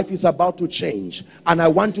 your life is about to change. And I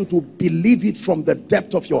want you to believe it from the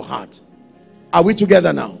depth of your heart. Are we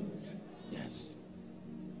together now? Yes.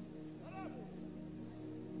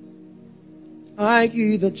 I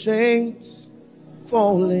hear the chains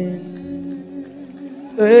falling.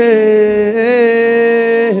 Hey,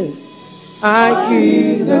 I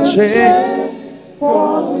hear the chains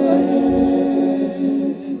falling.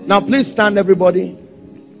 Now please stand, everybody.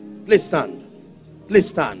 Please stand. Please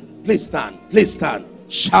stand. Please stand. Please stand.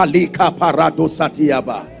 Shalika parado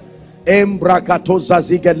satiaba. Embrakato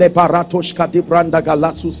zazigele paratosh kadibranda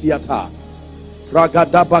galasusiata.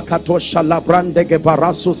 Ragadaba kato shalabrande ge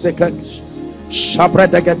barasu sekek.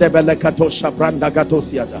 Shabredege debele kato shabranda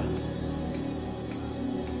gatosiada.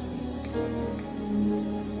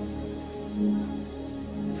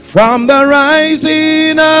 From the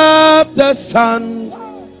rising of the sun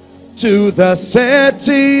to the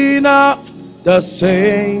setting of the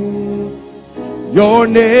same, your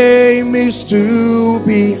name is to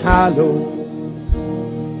be hallowed,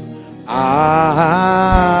 Adonai.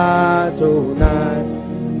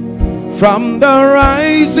 From the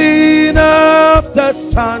rising of the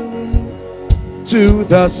sun to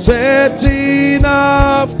the setting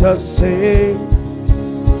of the same,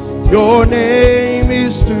 your name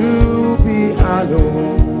is to be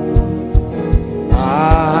hallowed,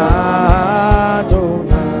 Adonai.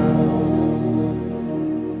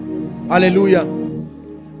 Hallelujah.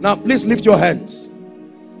 Now please lift your hands.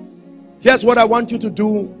 Here's what I want you to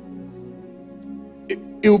do.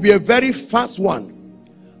 It will be a very fast one.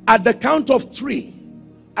 At the count of 3,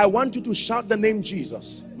 I want you to shout the name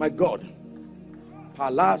Jesus. My God.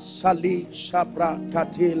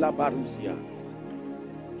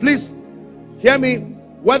 Please hear me.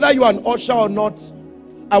 Whether you are an usher or not,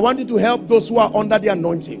 I want you to help those who are under the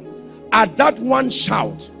anointing. At that one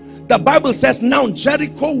shout, the Bible says, now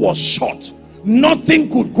Jericho was shut. Nothing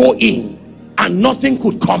could go in and nothing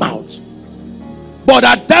could come out. But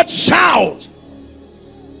at that shout,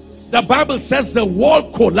 the Bible says the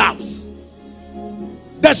wall collapsed.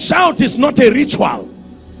 The shout is not a ritual.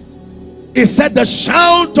 It said the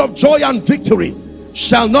shout of joy and victory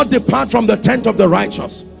shall not depart from the tent of the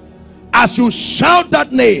righteous. As you shout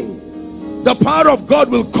that name, the power of God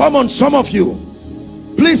will come on some of you.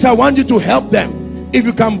 Please, I want you to help them. If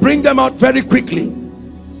you can bring them out very quickly.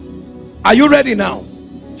 Are you ready now?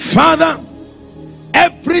 Father,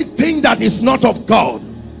 everything that is not of God,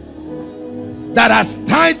 that has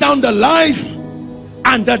tied down the life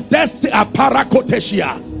and the destiny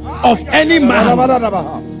of any man,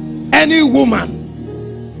 any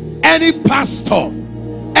woman, any pastor,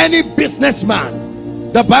 any businessman,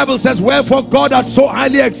 the Bible says, wherefore God hath so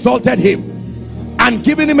highly exalted him and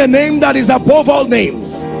given him a name that is above all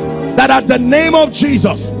names, that at the name of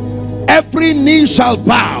Jesus every knee shall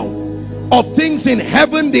bow, of things in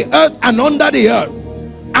heaven, the earth, and under the earth,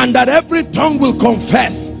 and that every tongue will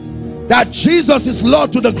confess that Jesus is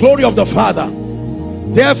Lord to the glory of the Father.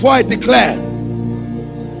 Therefore I declare,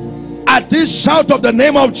 at this shout of the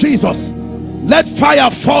name of Jesus, let fire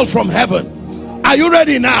fall from heaven. Are you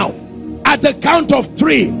ready now? At the count of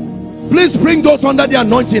 3, please bring those under the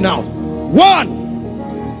anointing out.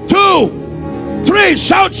 1, 2, 3,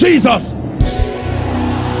 shout Jesus.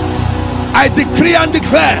 I decree and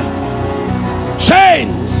declare,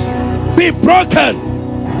 chains be broken,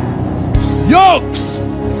 yokes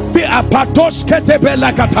be apatosh ketebe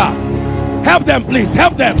lakata. Help them, please,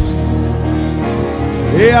 help them.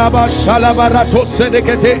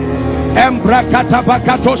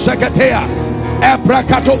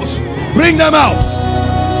 Bring them out.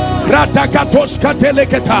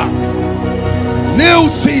 New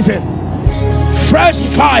season, fresh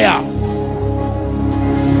fire.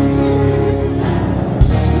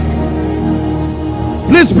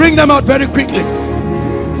 Please bring them out very quickly.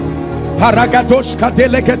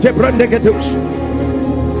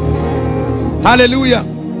 Hallelujah.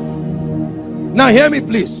 Now hear me,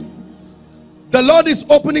 please. The Lord is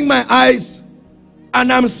opening my eyes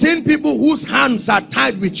and I'm seeing people whose hands are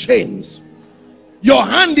tied with chains. Your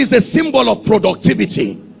hand is a symbol of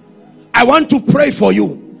productivity. I want to pray for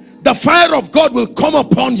you. The fire of God will come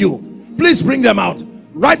upon you. Please bring them out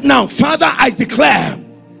right now. Father, I declare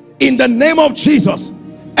in the name of Jesus,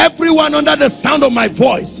 Everyone under the sound of my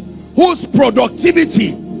voice whose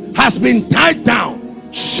productivity has been tied down,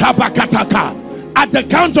 Shabakataka, at the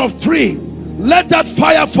count of 3, let that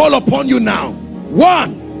fire fall upon you now.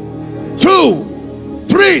 1, 2,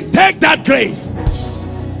 3. Take that grace.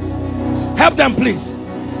 Help them, please.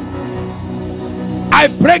 I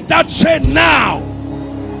break that chain now.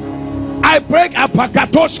 I break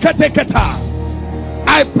apakatosh keteketa.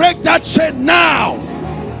 I break that chain now.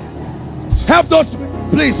 Help those,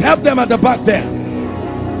 please help them at the back there.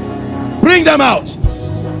 Bring them out.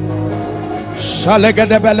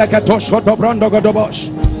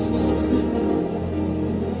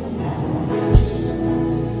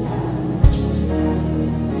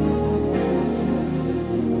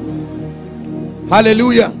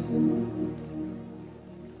 Hallelujah.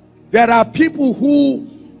 There are people who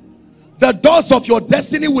the doors of your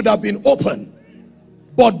destiny would have been open,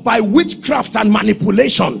 but by witchcraft and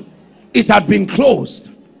manipulation it had been closed.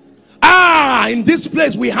 In this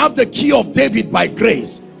place we have the key of David by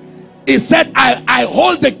grace. He said, I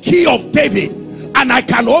hold the key of David, and I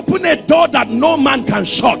can open a door that no man can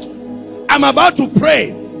shut. I'm about to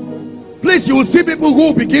pray. Please, you will see people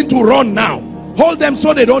who begin to run now. Hold them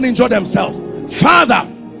so they don't injure themselves. Father,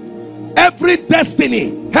 every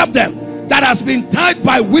destiny, help them, that has been tied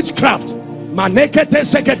by witchcraft,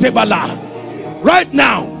 right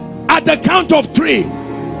now, at the count of 3,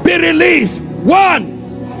 be released.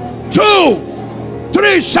 1, 2,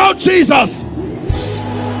 3. Shout Jesus.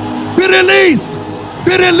 Be released.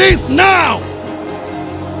 Be released now.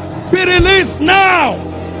 Be released now.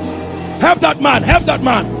 Help that man. Help that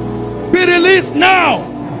man. Be released now.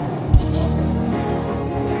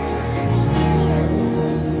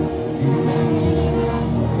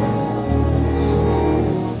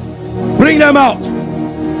 Bring them out.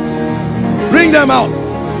 Bring them out.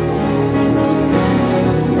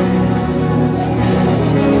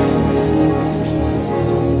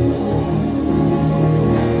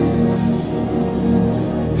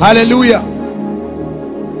 Hallelujah.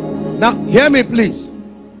 Now hear me please.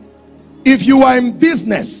 If you are in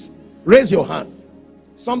business, raise your hand.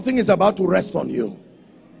 Something is about to rest on you.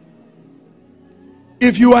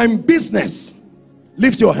 If you are in business,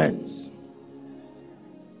 lift your hands.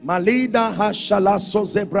 Malida hashala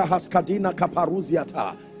sozebra haskadina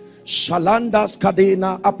kaparuziata. Shalandas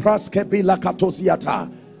kadena apraskebila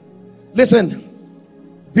katoziata. Listen,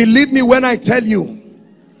 believe me when I tell you,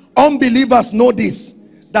 unbelievers know this,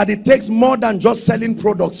 that it takes more than just selling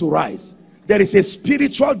products to rise. There is a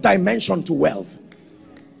spiritual dimension to wealth.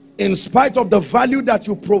 In spite of the value that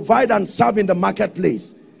you provide and serve in the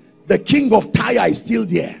marketplace, the king of Tyre is still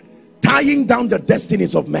there, tying down the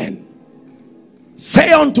destinies of men.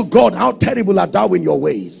 Say unto God, how terrible art thou in your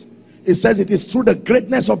ways. It says, it is through the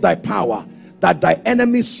greatness of thy power that thy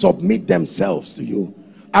enemies submit themselves to you.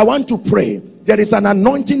 I want to pray. There is an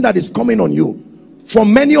anointing that is coming on you. For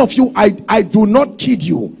many of you, I do not kid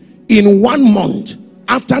you, in 1 month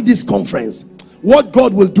after this conference, what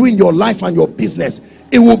God will do in your life and your business,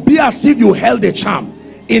 it will be as if you held a charm.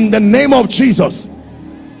 In the name of Jesus.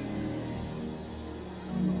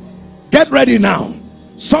 Get ready now.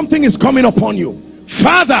 Something is coming upon you.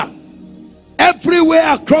 Father,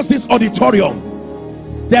 everywhere across this auditorium,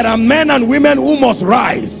 there are men and women who must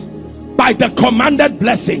rise by the commanded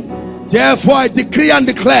blessing. Therefore I decree and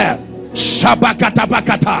declare,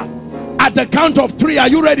 Shabakatabakata. At the count of 3, are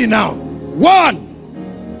you ready now?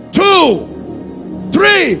 1, 2,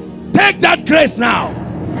 3. Take that grace now.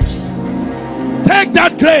 Take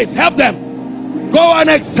that grace. Help them. Go and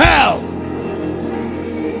excel.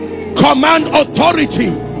 Command authority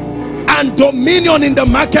and dominion in the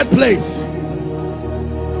marketplace.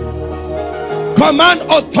 Command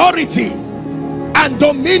authority and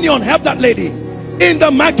dominion. Help that lady. In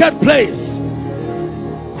the marketplace.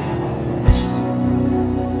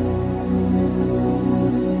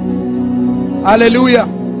 Hallelujah.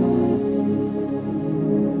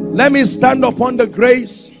 Let me stand upon the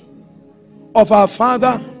grace of our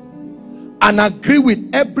Father and agree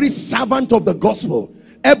with every servant of the gospel,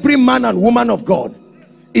 every man and woman of God.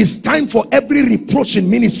 It's time for every reproach in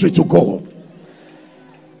ministry to go.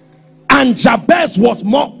 And Jabez was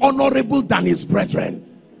more honorable than his brethren.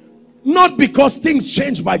 Not because things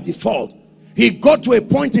changed by default. He got to a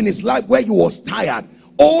point in his life where he was tired.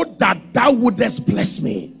 Oh, that thou wouldest bless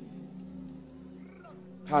me.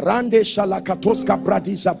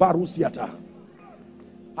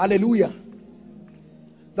 Hallelujah.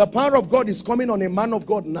 The power of God is coming on a man of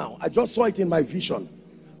God now. I just saw it in my vision.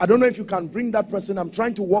 I don't know if you can bring that person. I'm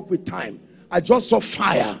trying to walk with time. I just saw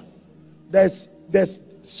fire. There's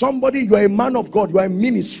somebody, you are a man of God, you are in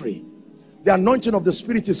ministry. The anointing of the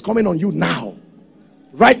Spirit is coming on you now.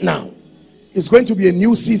 right now is going to be a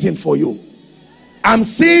new season for you. I'm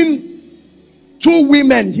seeing two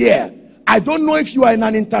women here. I don't know if you are in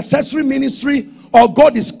an intercessory ministry or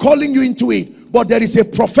God is calling you into it, but there is a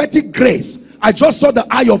prophetic grace. I just saw the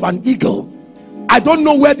eye of an eagle. I don't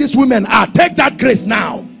know where these women are. Take that grace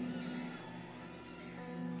now.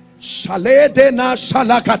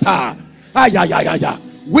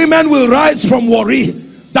 Women will rise from worry,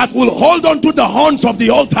 that will hold on to the horns of the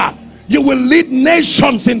altar. You will lead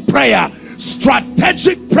nations in prayer,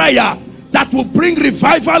 strategic prayer that will bring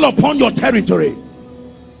revival upon your territory.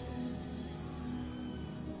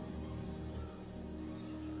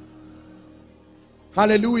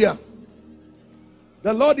 Hallelujah.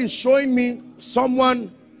 The Lord is showing me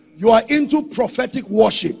someone, you are into prophetic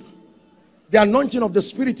worship. The anointing of the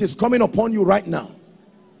Spirit is coming upon you right now.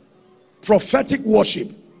 Prophetic worship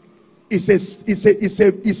is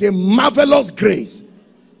a marvelous grace.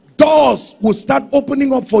 Doors will start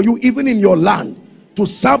opening up for you even in your land to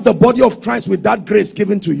serve the body of Christ with that grace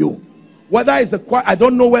given to you. Whether it's the choir, I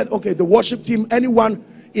don't know where, okay, the worship team, anyone,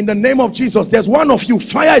 in the name of Jesus, there's one of you,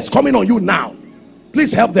 fire is coming on you now.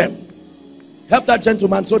 Please help them. Help that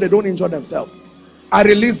gentleman so they don't injure themselves. I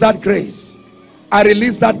release that grace. I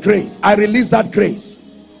release that grace. I release that grace.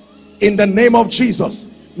 In the name of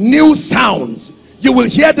Jesus. New sounds. You will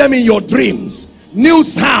hear them in your dreams. New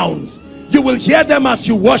sounds. You will hear them as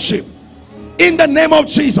you worship. In the name of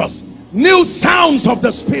Jesus. New sounds of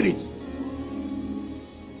the Spirit.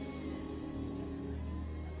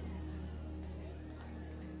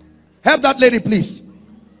 Help that lady, please.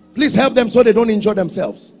 Please help them so they don't injure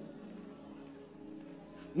themselves.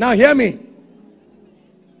 Now hear me.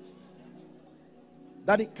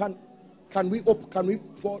 Daddy, can we pour?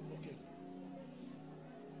 Okay.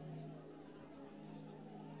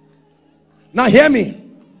 Now hear me.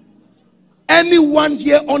 Anyone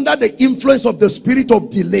here under the influence of the spirit of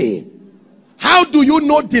delay, how do you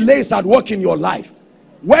know delay is at work in your life?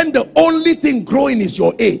 When the only thing growing is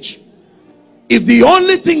your age. If the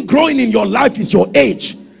only thing growing in your life is your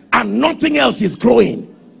age and nothing else is growing,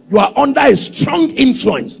 you are under a strong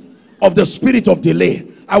influence of the spirit of delay.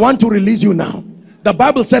 I want to release you now. The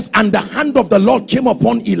Bible says, and the hand of the Lord came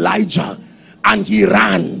upon Elijah and he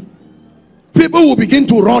ran. People will begin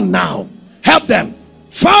to run now. Help them.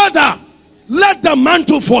 Father, let the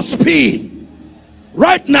mantle for speed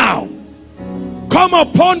right now come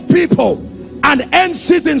upon people and end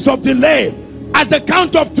seasons of delay. At the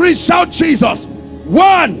count of 3, shout Jesus.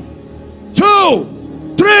 1,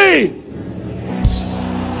 2, 3.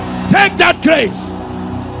 Take that grace.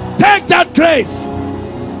 Take that grace.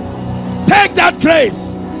 Take that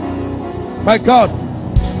grace. My God.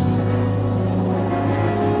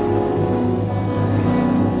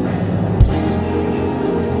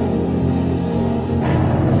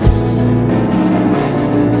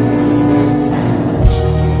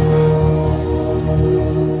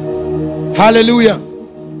 Hallelujah.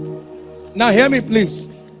 Now hear me, please.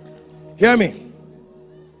 Hear me.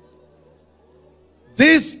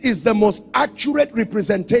 This is the most accurate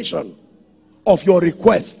representation of your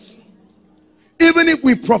requests. Even if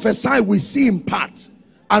we prophesy, we see in part,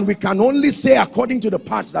 and we can only say according to the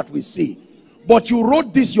parts that we see. But you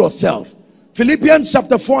wrote this yourself. Philippians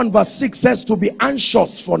chapter 4 and verse 6 says to be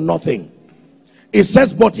anxious for nothing. It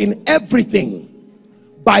says, but in everything,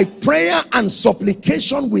 by prayer and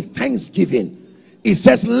supplication with thanksgiving, it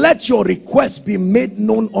says, let your requests be made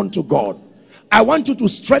known unto God. I want you to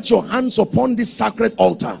stretch your hands upon this sacred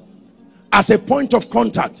altar as a point of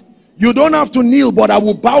contact. You don't have to kneel, but I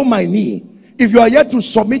will bow my knee. If you are yet to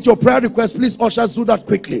submit your prayer request, please, ushers, do that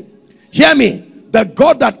quickly. Hear me. The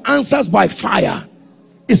God that answers by fire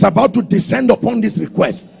is about to descend upon this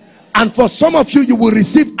request. And for some of you, you will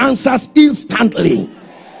receive answers instantly.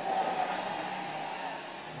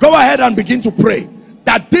 Go ahead and begin to pray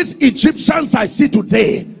that these Egyptians I see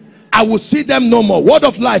today, I will see them no more. Word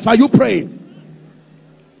of life, are you praying?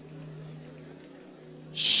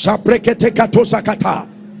 Shabrekete katosakata.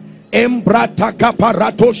 Embrata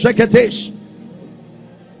kaparato sheketesh.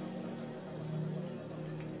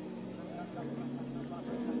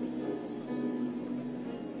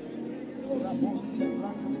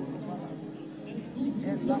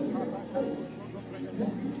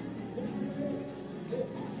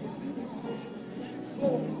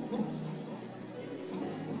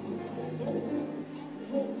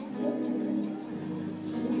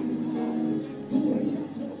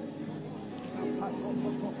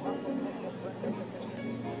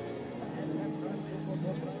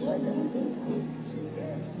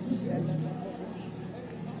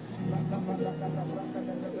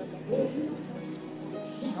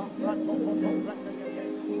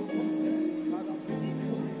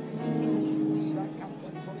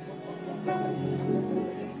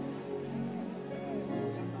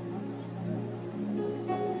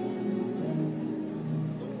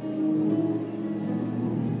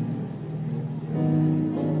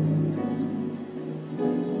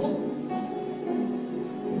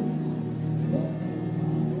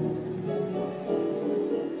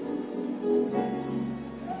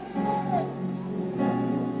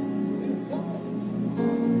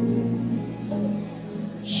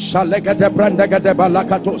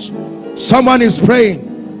 Someone is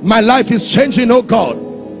praying, my life is changing, oh God.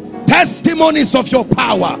 Testimonies of your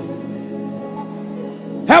power.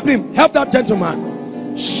 Help him, help that gentleman.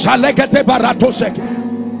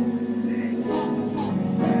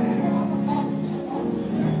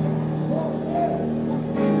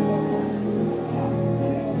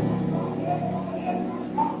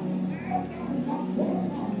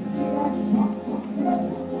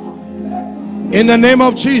 In the name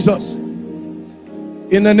of Jesus.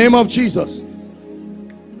 In the name of Jesus.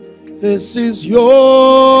 This is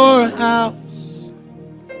your house,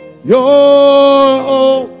 your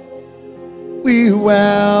home. We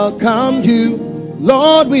welcome you,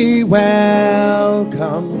 Lord, we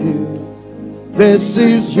welcome you. This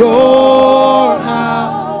is your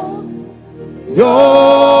house,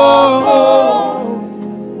 your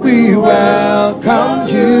home. We welcome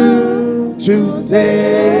you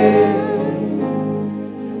today.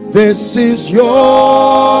 This is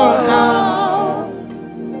your house,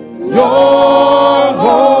 your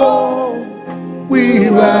home. We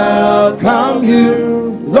welcome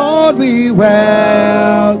you, Lord, we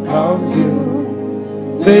welcome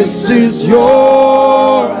you. This is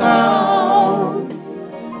your house,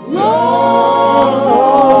 your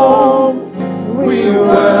home. We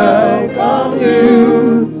welcome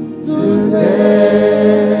you today.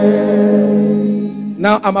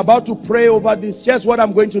 Now I'm about to pray over this. Here's what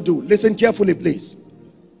I'm going to do. Listen carefully, please.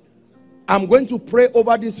 I'm going to pray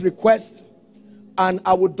over this request, and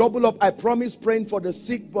I will double up. I promise praying for the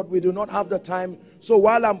sick, but we do not have the time. So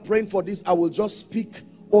while I'm praying for this, I will just speak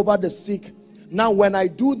over the sick. Now when I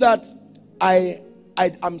do that,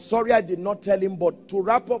 I'm sorry I did not tell him, but to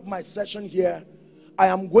wrap up my session here, I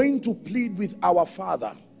am going to plead with our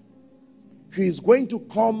Father. He is going to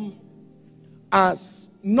come as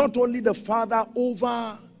not only the Father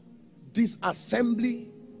over this assembly,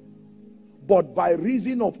 but by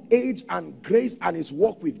reason of age and grace and his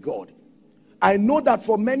walk with God. I know that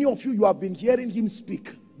for many of you, you have been hearing him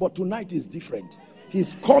speak, but tonight is different.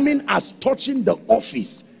 He's coming as touching the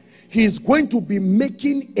office. He is going to be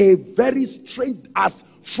making a very straight, as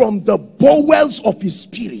from the bowels of his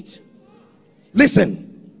spirit.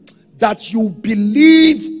 Listen, that you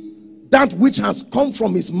believe that which has come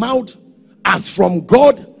from his mouth as from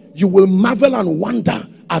God, you will marvel and wonder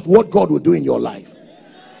at what God will do in your life.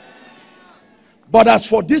 But as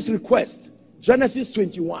for this request, Genesis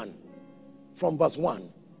 21 from verse 1,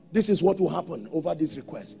 this is what will happen over this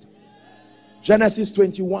request. Genesis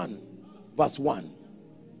 21 verse 1.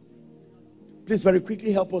 Please very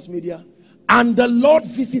quickly help us, media. And the Lord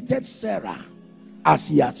visited Sarah as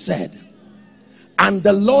he had said, and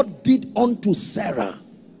the Lord did unto Sarah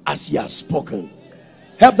as he had spoken.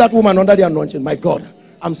 Help that woman under the anointing. My God,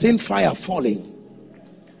 I'm seeing fire falling.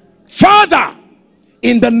 Father,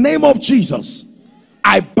 in the name of Jesus,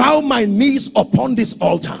 I bow my knees upon this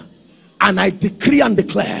altar, and I decree and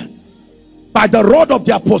declare by the rod of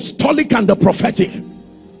the apostolic and the prophetic,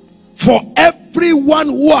 for everyone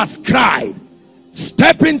who has cried,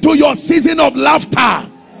 step into your season of laughter.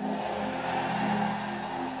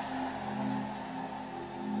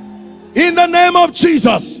 In the name of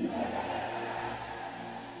Jesus,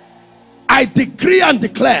 I decree and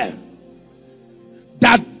declare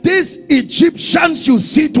that these Egyptians you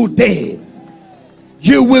see today,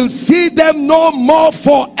 you will see them no more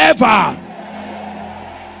forever.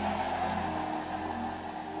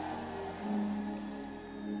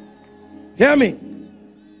 Hear me.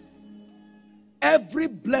 Every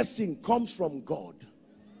blessing comes from God,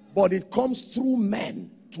 but it comes through men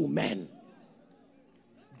to men.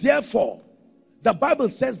 Therefore, the Bible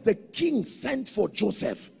says the king sent for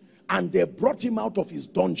Joseph, and they brought him out of his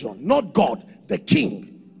dungeon. Not God, the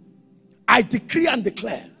king. I decree and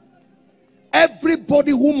declare,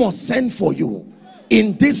 everybody who must send for you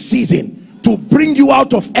in this season to bring you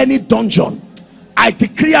out of any dungeon, I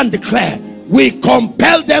decree and declare, we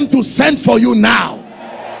compel them to send for you now.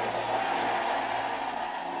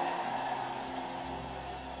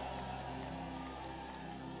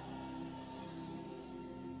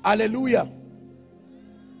 Hallelujah.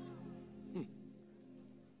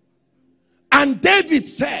 And David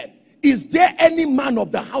said, is there any man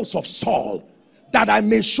of the house of Saul that I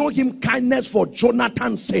may show him kindness for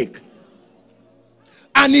Jonathan's sake?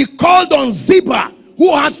 And he called on Ziba,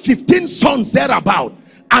 who had 15 sons thereabout,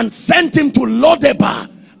 and sent him to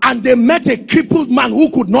Lodebar. And they met a crippled man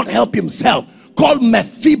who could not help himself, called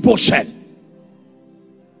Mephibosheth.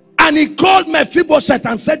 And he called Mephibosheth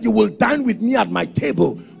and said, you will dine with me at my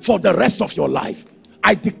table for the rest of your life.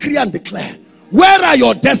 I decree and declare, where are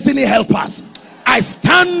your destiny helpers? I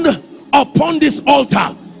stand upon this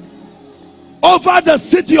altar over the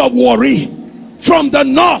city of Warri, from the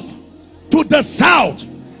north to the south,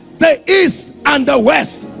 the east and the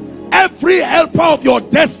west. Every helper of your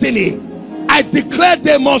destiny, I declare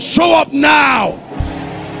they must show up now.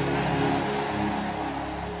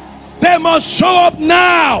 They must show up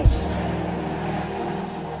now.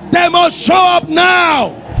 They must show up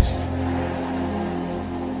now.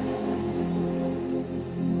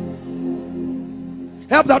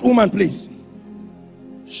 Help that woman, please.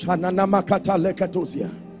 He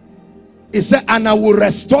said, and I will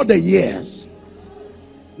restore the years.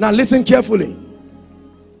 Now listen carefully.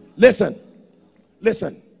 Listen.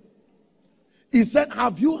 Listen. He said,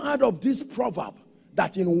 have you heard of this proverb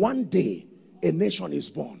that in one day a nation is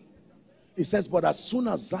born? He says, but as soon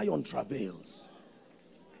as Zion travails.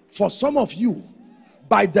 For some of you,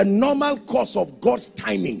 by the normal course of God's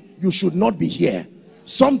timing, you should not be here.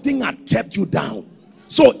 Something had kept you down.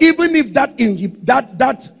 So even if that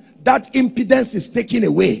impedance is taken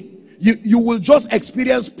away, you will just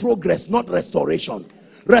experience progress, not restoration.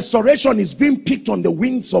 Restoration is being picked on the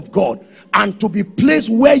wings of God and to be placed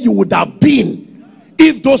where you would have been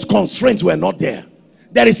if those constraints were not there.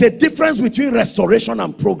 There is a difference between restoration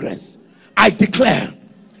and progress. I declare,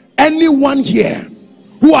 anyone here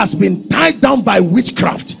who has been tied down by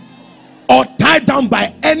witchcraft or tied down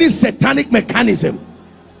by any satanic mechanism,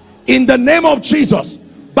 in the name of Jesus,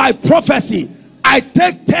 by prophecy, I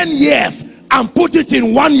take 10 years and put it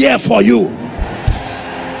in 1 year for you.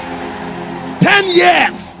 10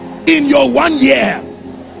 years in your 1 year.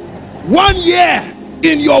 1 year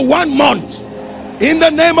in your 1 month. In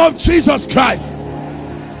the name of Jesus Christ.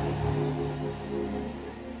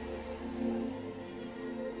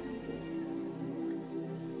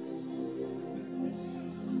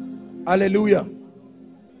 Hallelujah.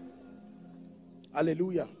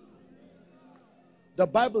 Hallelujah. The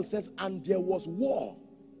Bible says, and there was war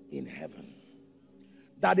in heaven.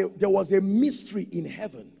 That there was a mystery in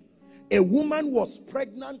heaven. A woman was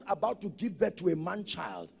pregnant, about to give birth to a man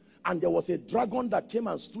child, and there was a dragon that came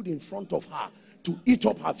and stood in front of her to eat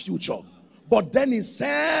up her future. But then it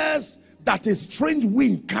says that a strange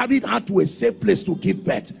wind carried her to a safe place to give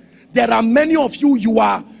birth. There are many of you, you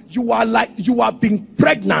are being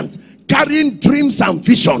pregnant, carrying dreams and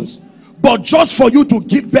visions, but just for you to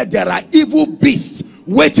give birth, there are evil beasts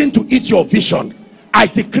waiting to eat your vision. I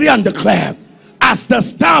decree and declare, as the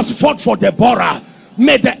stars fought for Deborah,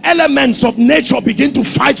 may the elements of nature begin to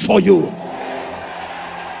fight for you.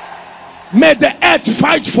 May the earth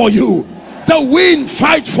fight for you, the wind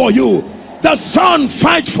fight for you, the sun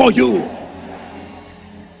fight for you.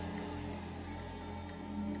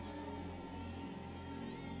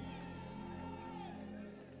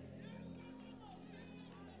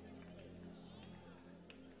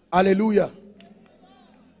 Hallelujah.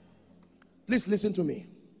 Please listen to me.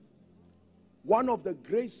 One of the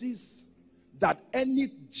graces that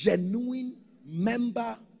any genuine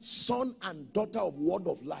member, son and daughter of Word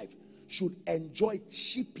of Life should enjoy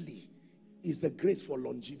cheaply is the grace for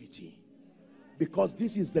longevity. Because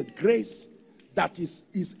this is the grace that is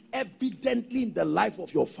evidently in the life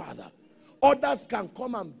of your father. Others can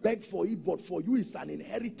come and beg for it, but for you it's an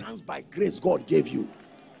inheritance by grace God gave you.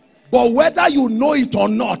 But whether you know it or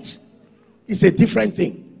not is a different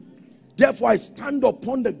thing. Therefore, I stand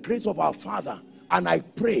upon the grace of our Father and I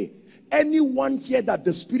pray, anyone here that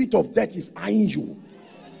the spirit of death is eyeing you,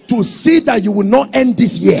 to see that you will not end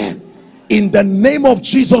this year, in the name of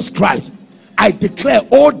Jesus Christ, I declare,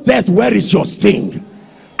 oh death, where is your sting?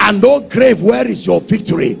 And oh grave, where is your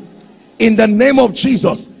victory? In the name of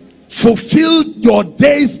Jesus, fulfill your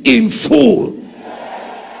days in full.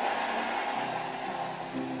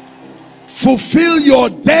 Fulfill your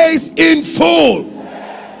days in full.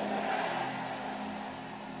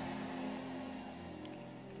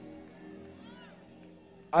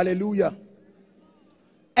 Hallelujah.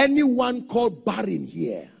 Anyone called barren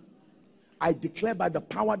here, I declare by the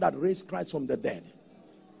power that raised Christ from the dead,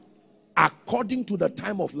 according to the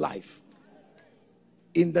time of life,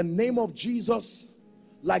 in the name of Jesus,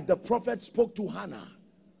 like the prophet spoke to Hannah,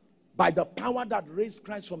 by the power that raised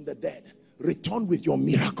Christ from the dead, return with your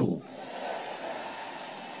miracle.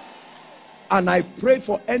 And I pray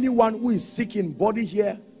for anyone who is sick in body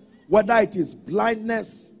here, whether it is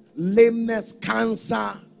blindness, lameness,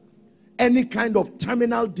 cancer, any kind of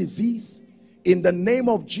terminal disease, in the name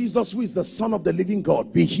of Jesus, who is the Son of the living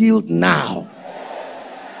God, be healed now.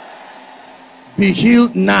 Be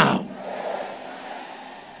healed now.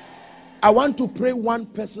 I want to pray one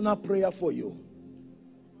personal prayer for you.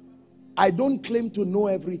 I don't claim to know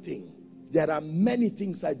everything. There are many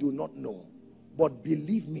things I do not know. But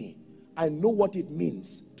believe me, I know what it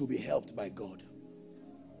means to be helped by God.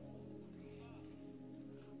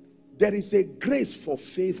 there is a grace for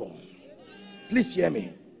favor. Please hear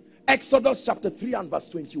me. Exodus chapter 3 and verse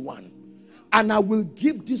 21. And I will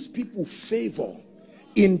give these people favor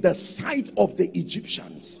in the sight of the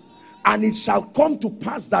Egyptians. And it shall come to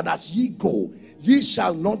pass that as ye go, ye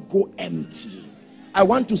shall not go empty. I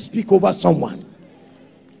want to speak over someone.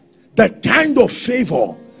 The kind of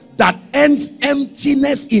favor that ends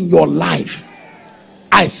emptiness in your life,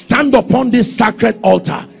 I stand upon this sacred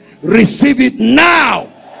altar. Receive it now.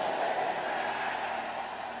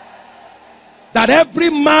 That every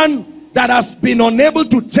man that has been unable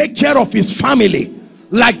to take care of his family,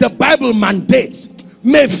 like the Bible mandates,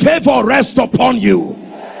 may favor rest upon you.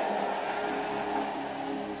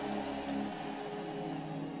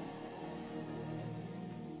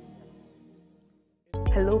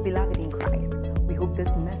 Hello, beloved in Christ. We hope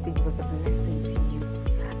this message was a blessing to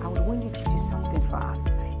you. I would want you to do something for us.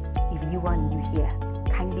 If you are new here,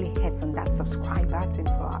 kindly hit on that subscribe button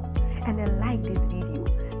for us, and then like this video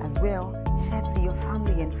as well. Share to your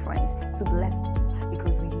family and friends to bless them,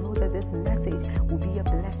 because we know that this message will be a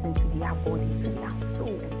blessing to their body, to their soul,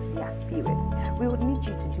 and to their spirit. We would need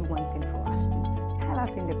you to do one thing for us too. Tell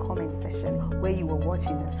us in the comment section where you were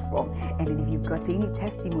watching us from, and then if you've got any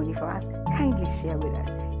testimony for us, kindly share with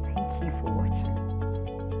us. Thank you for watching.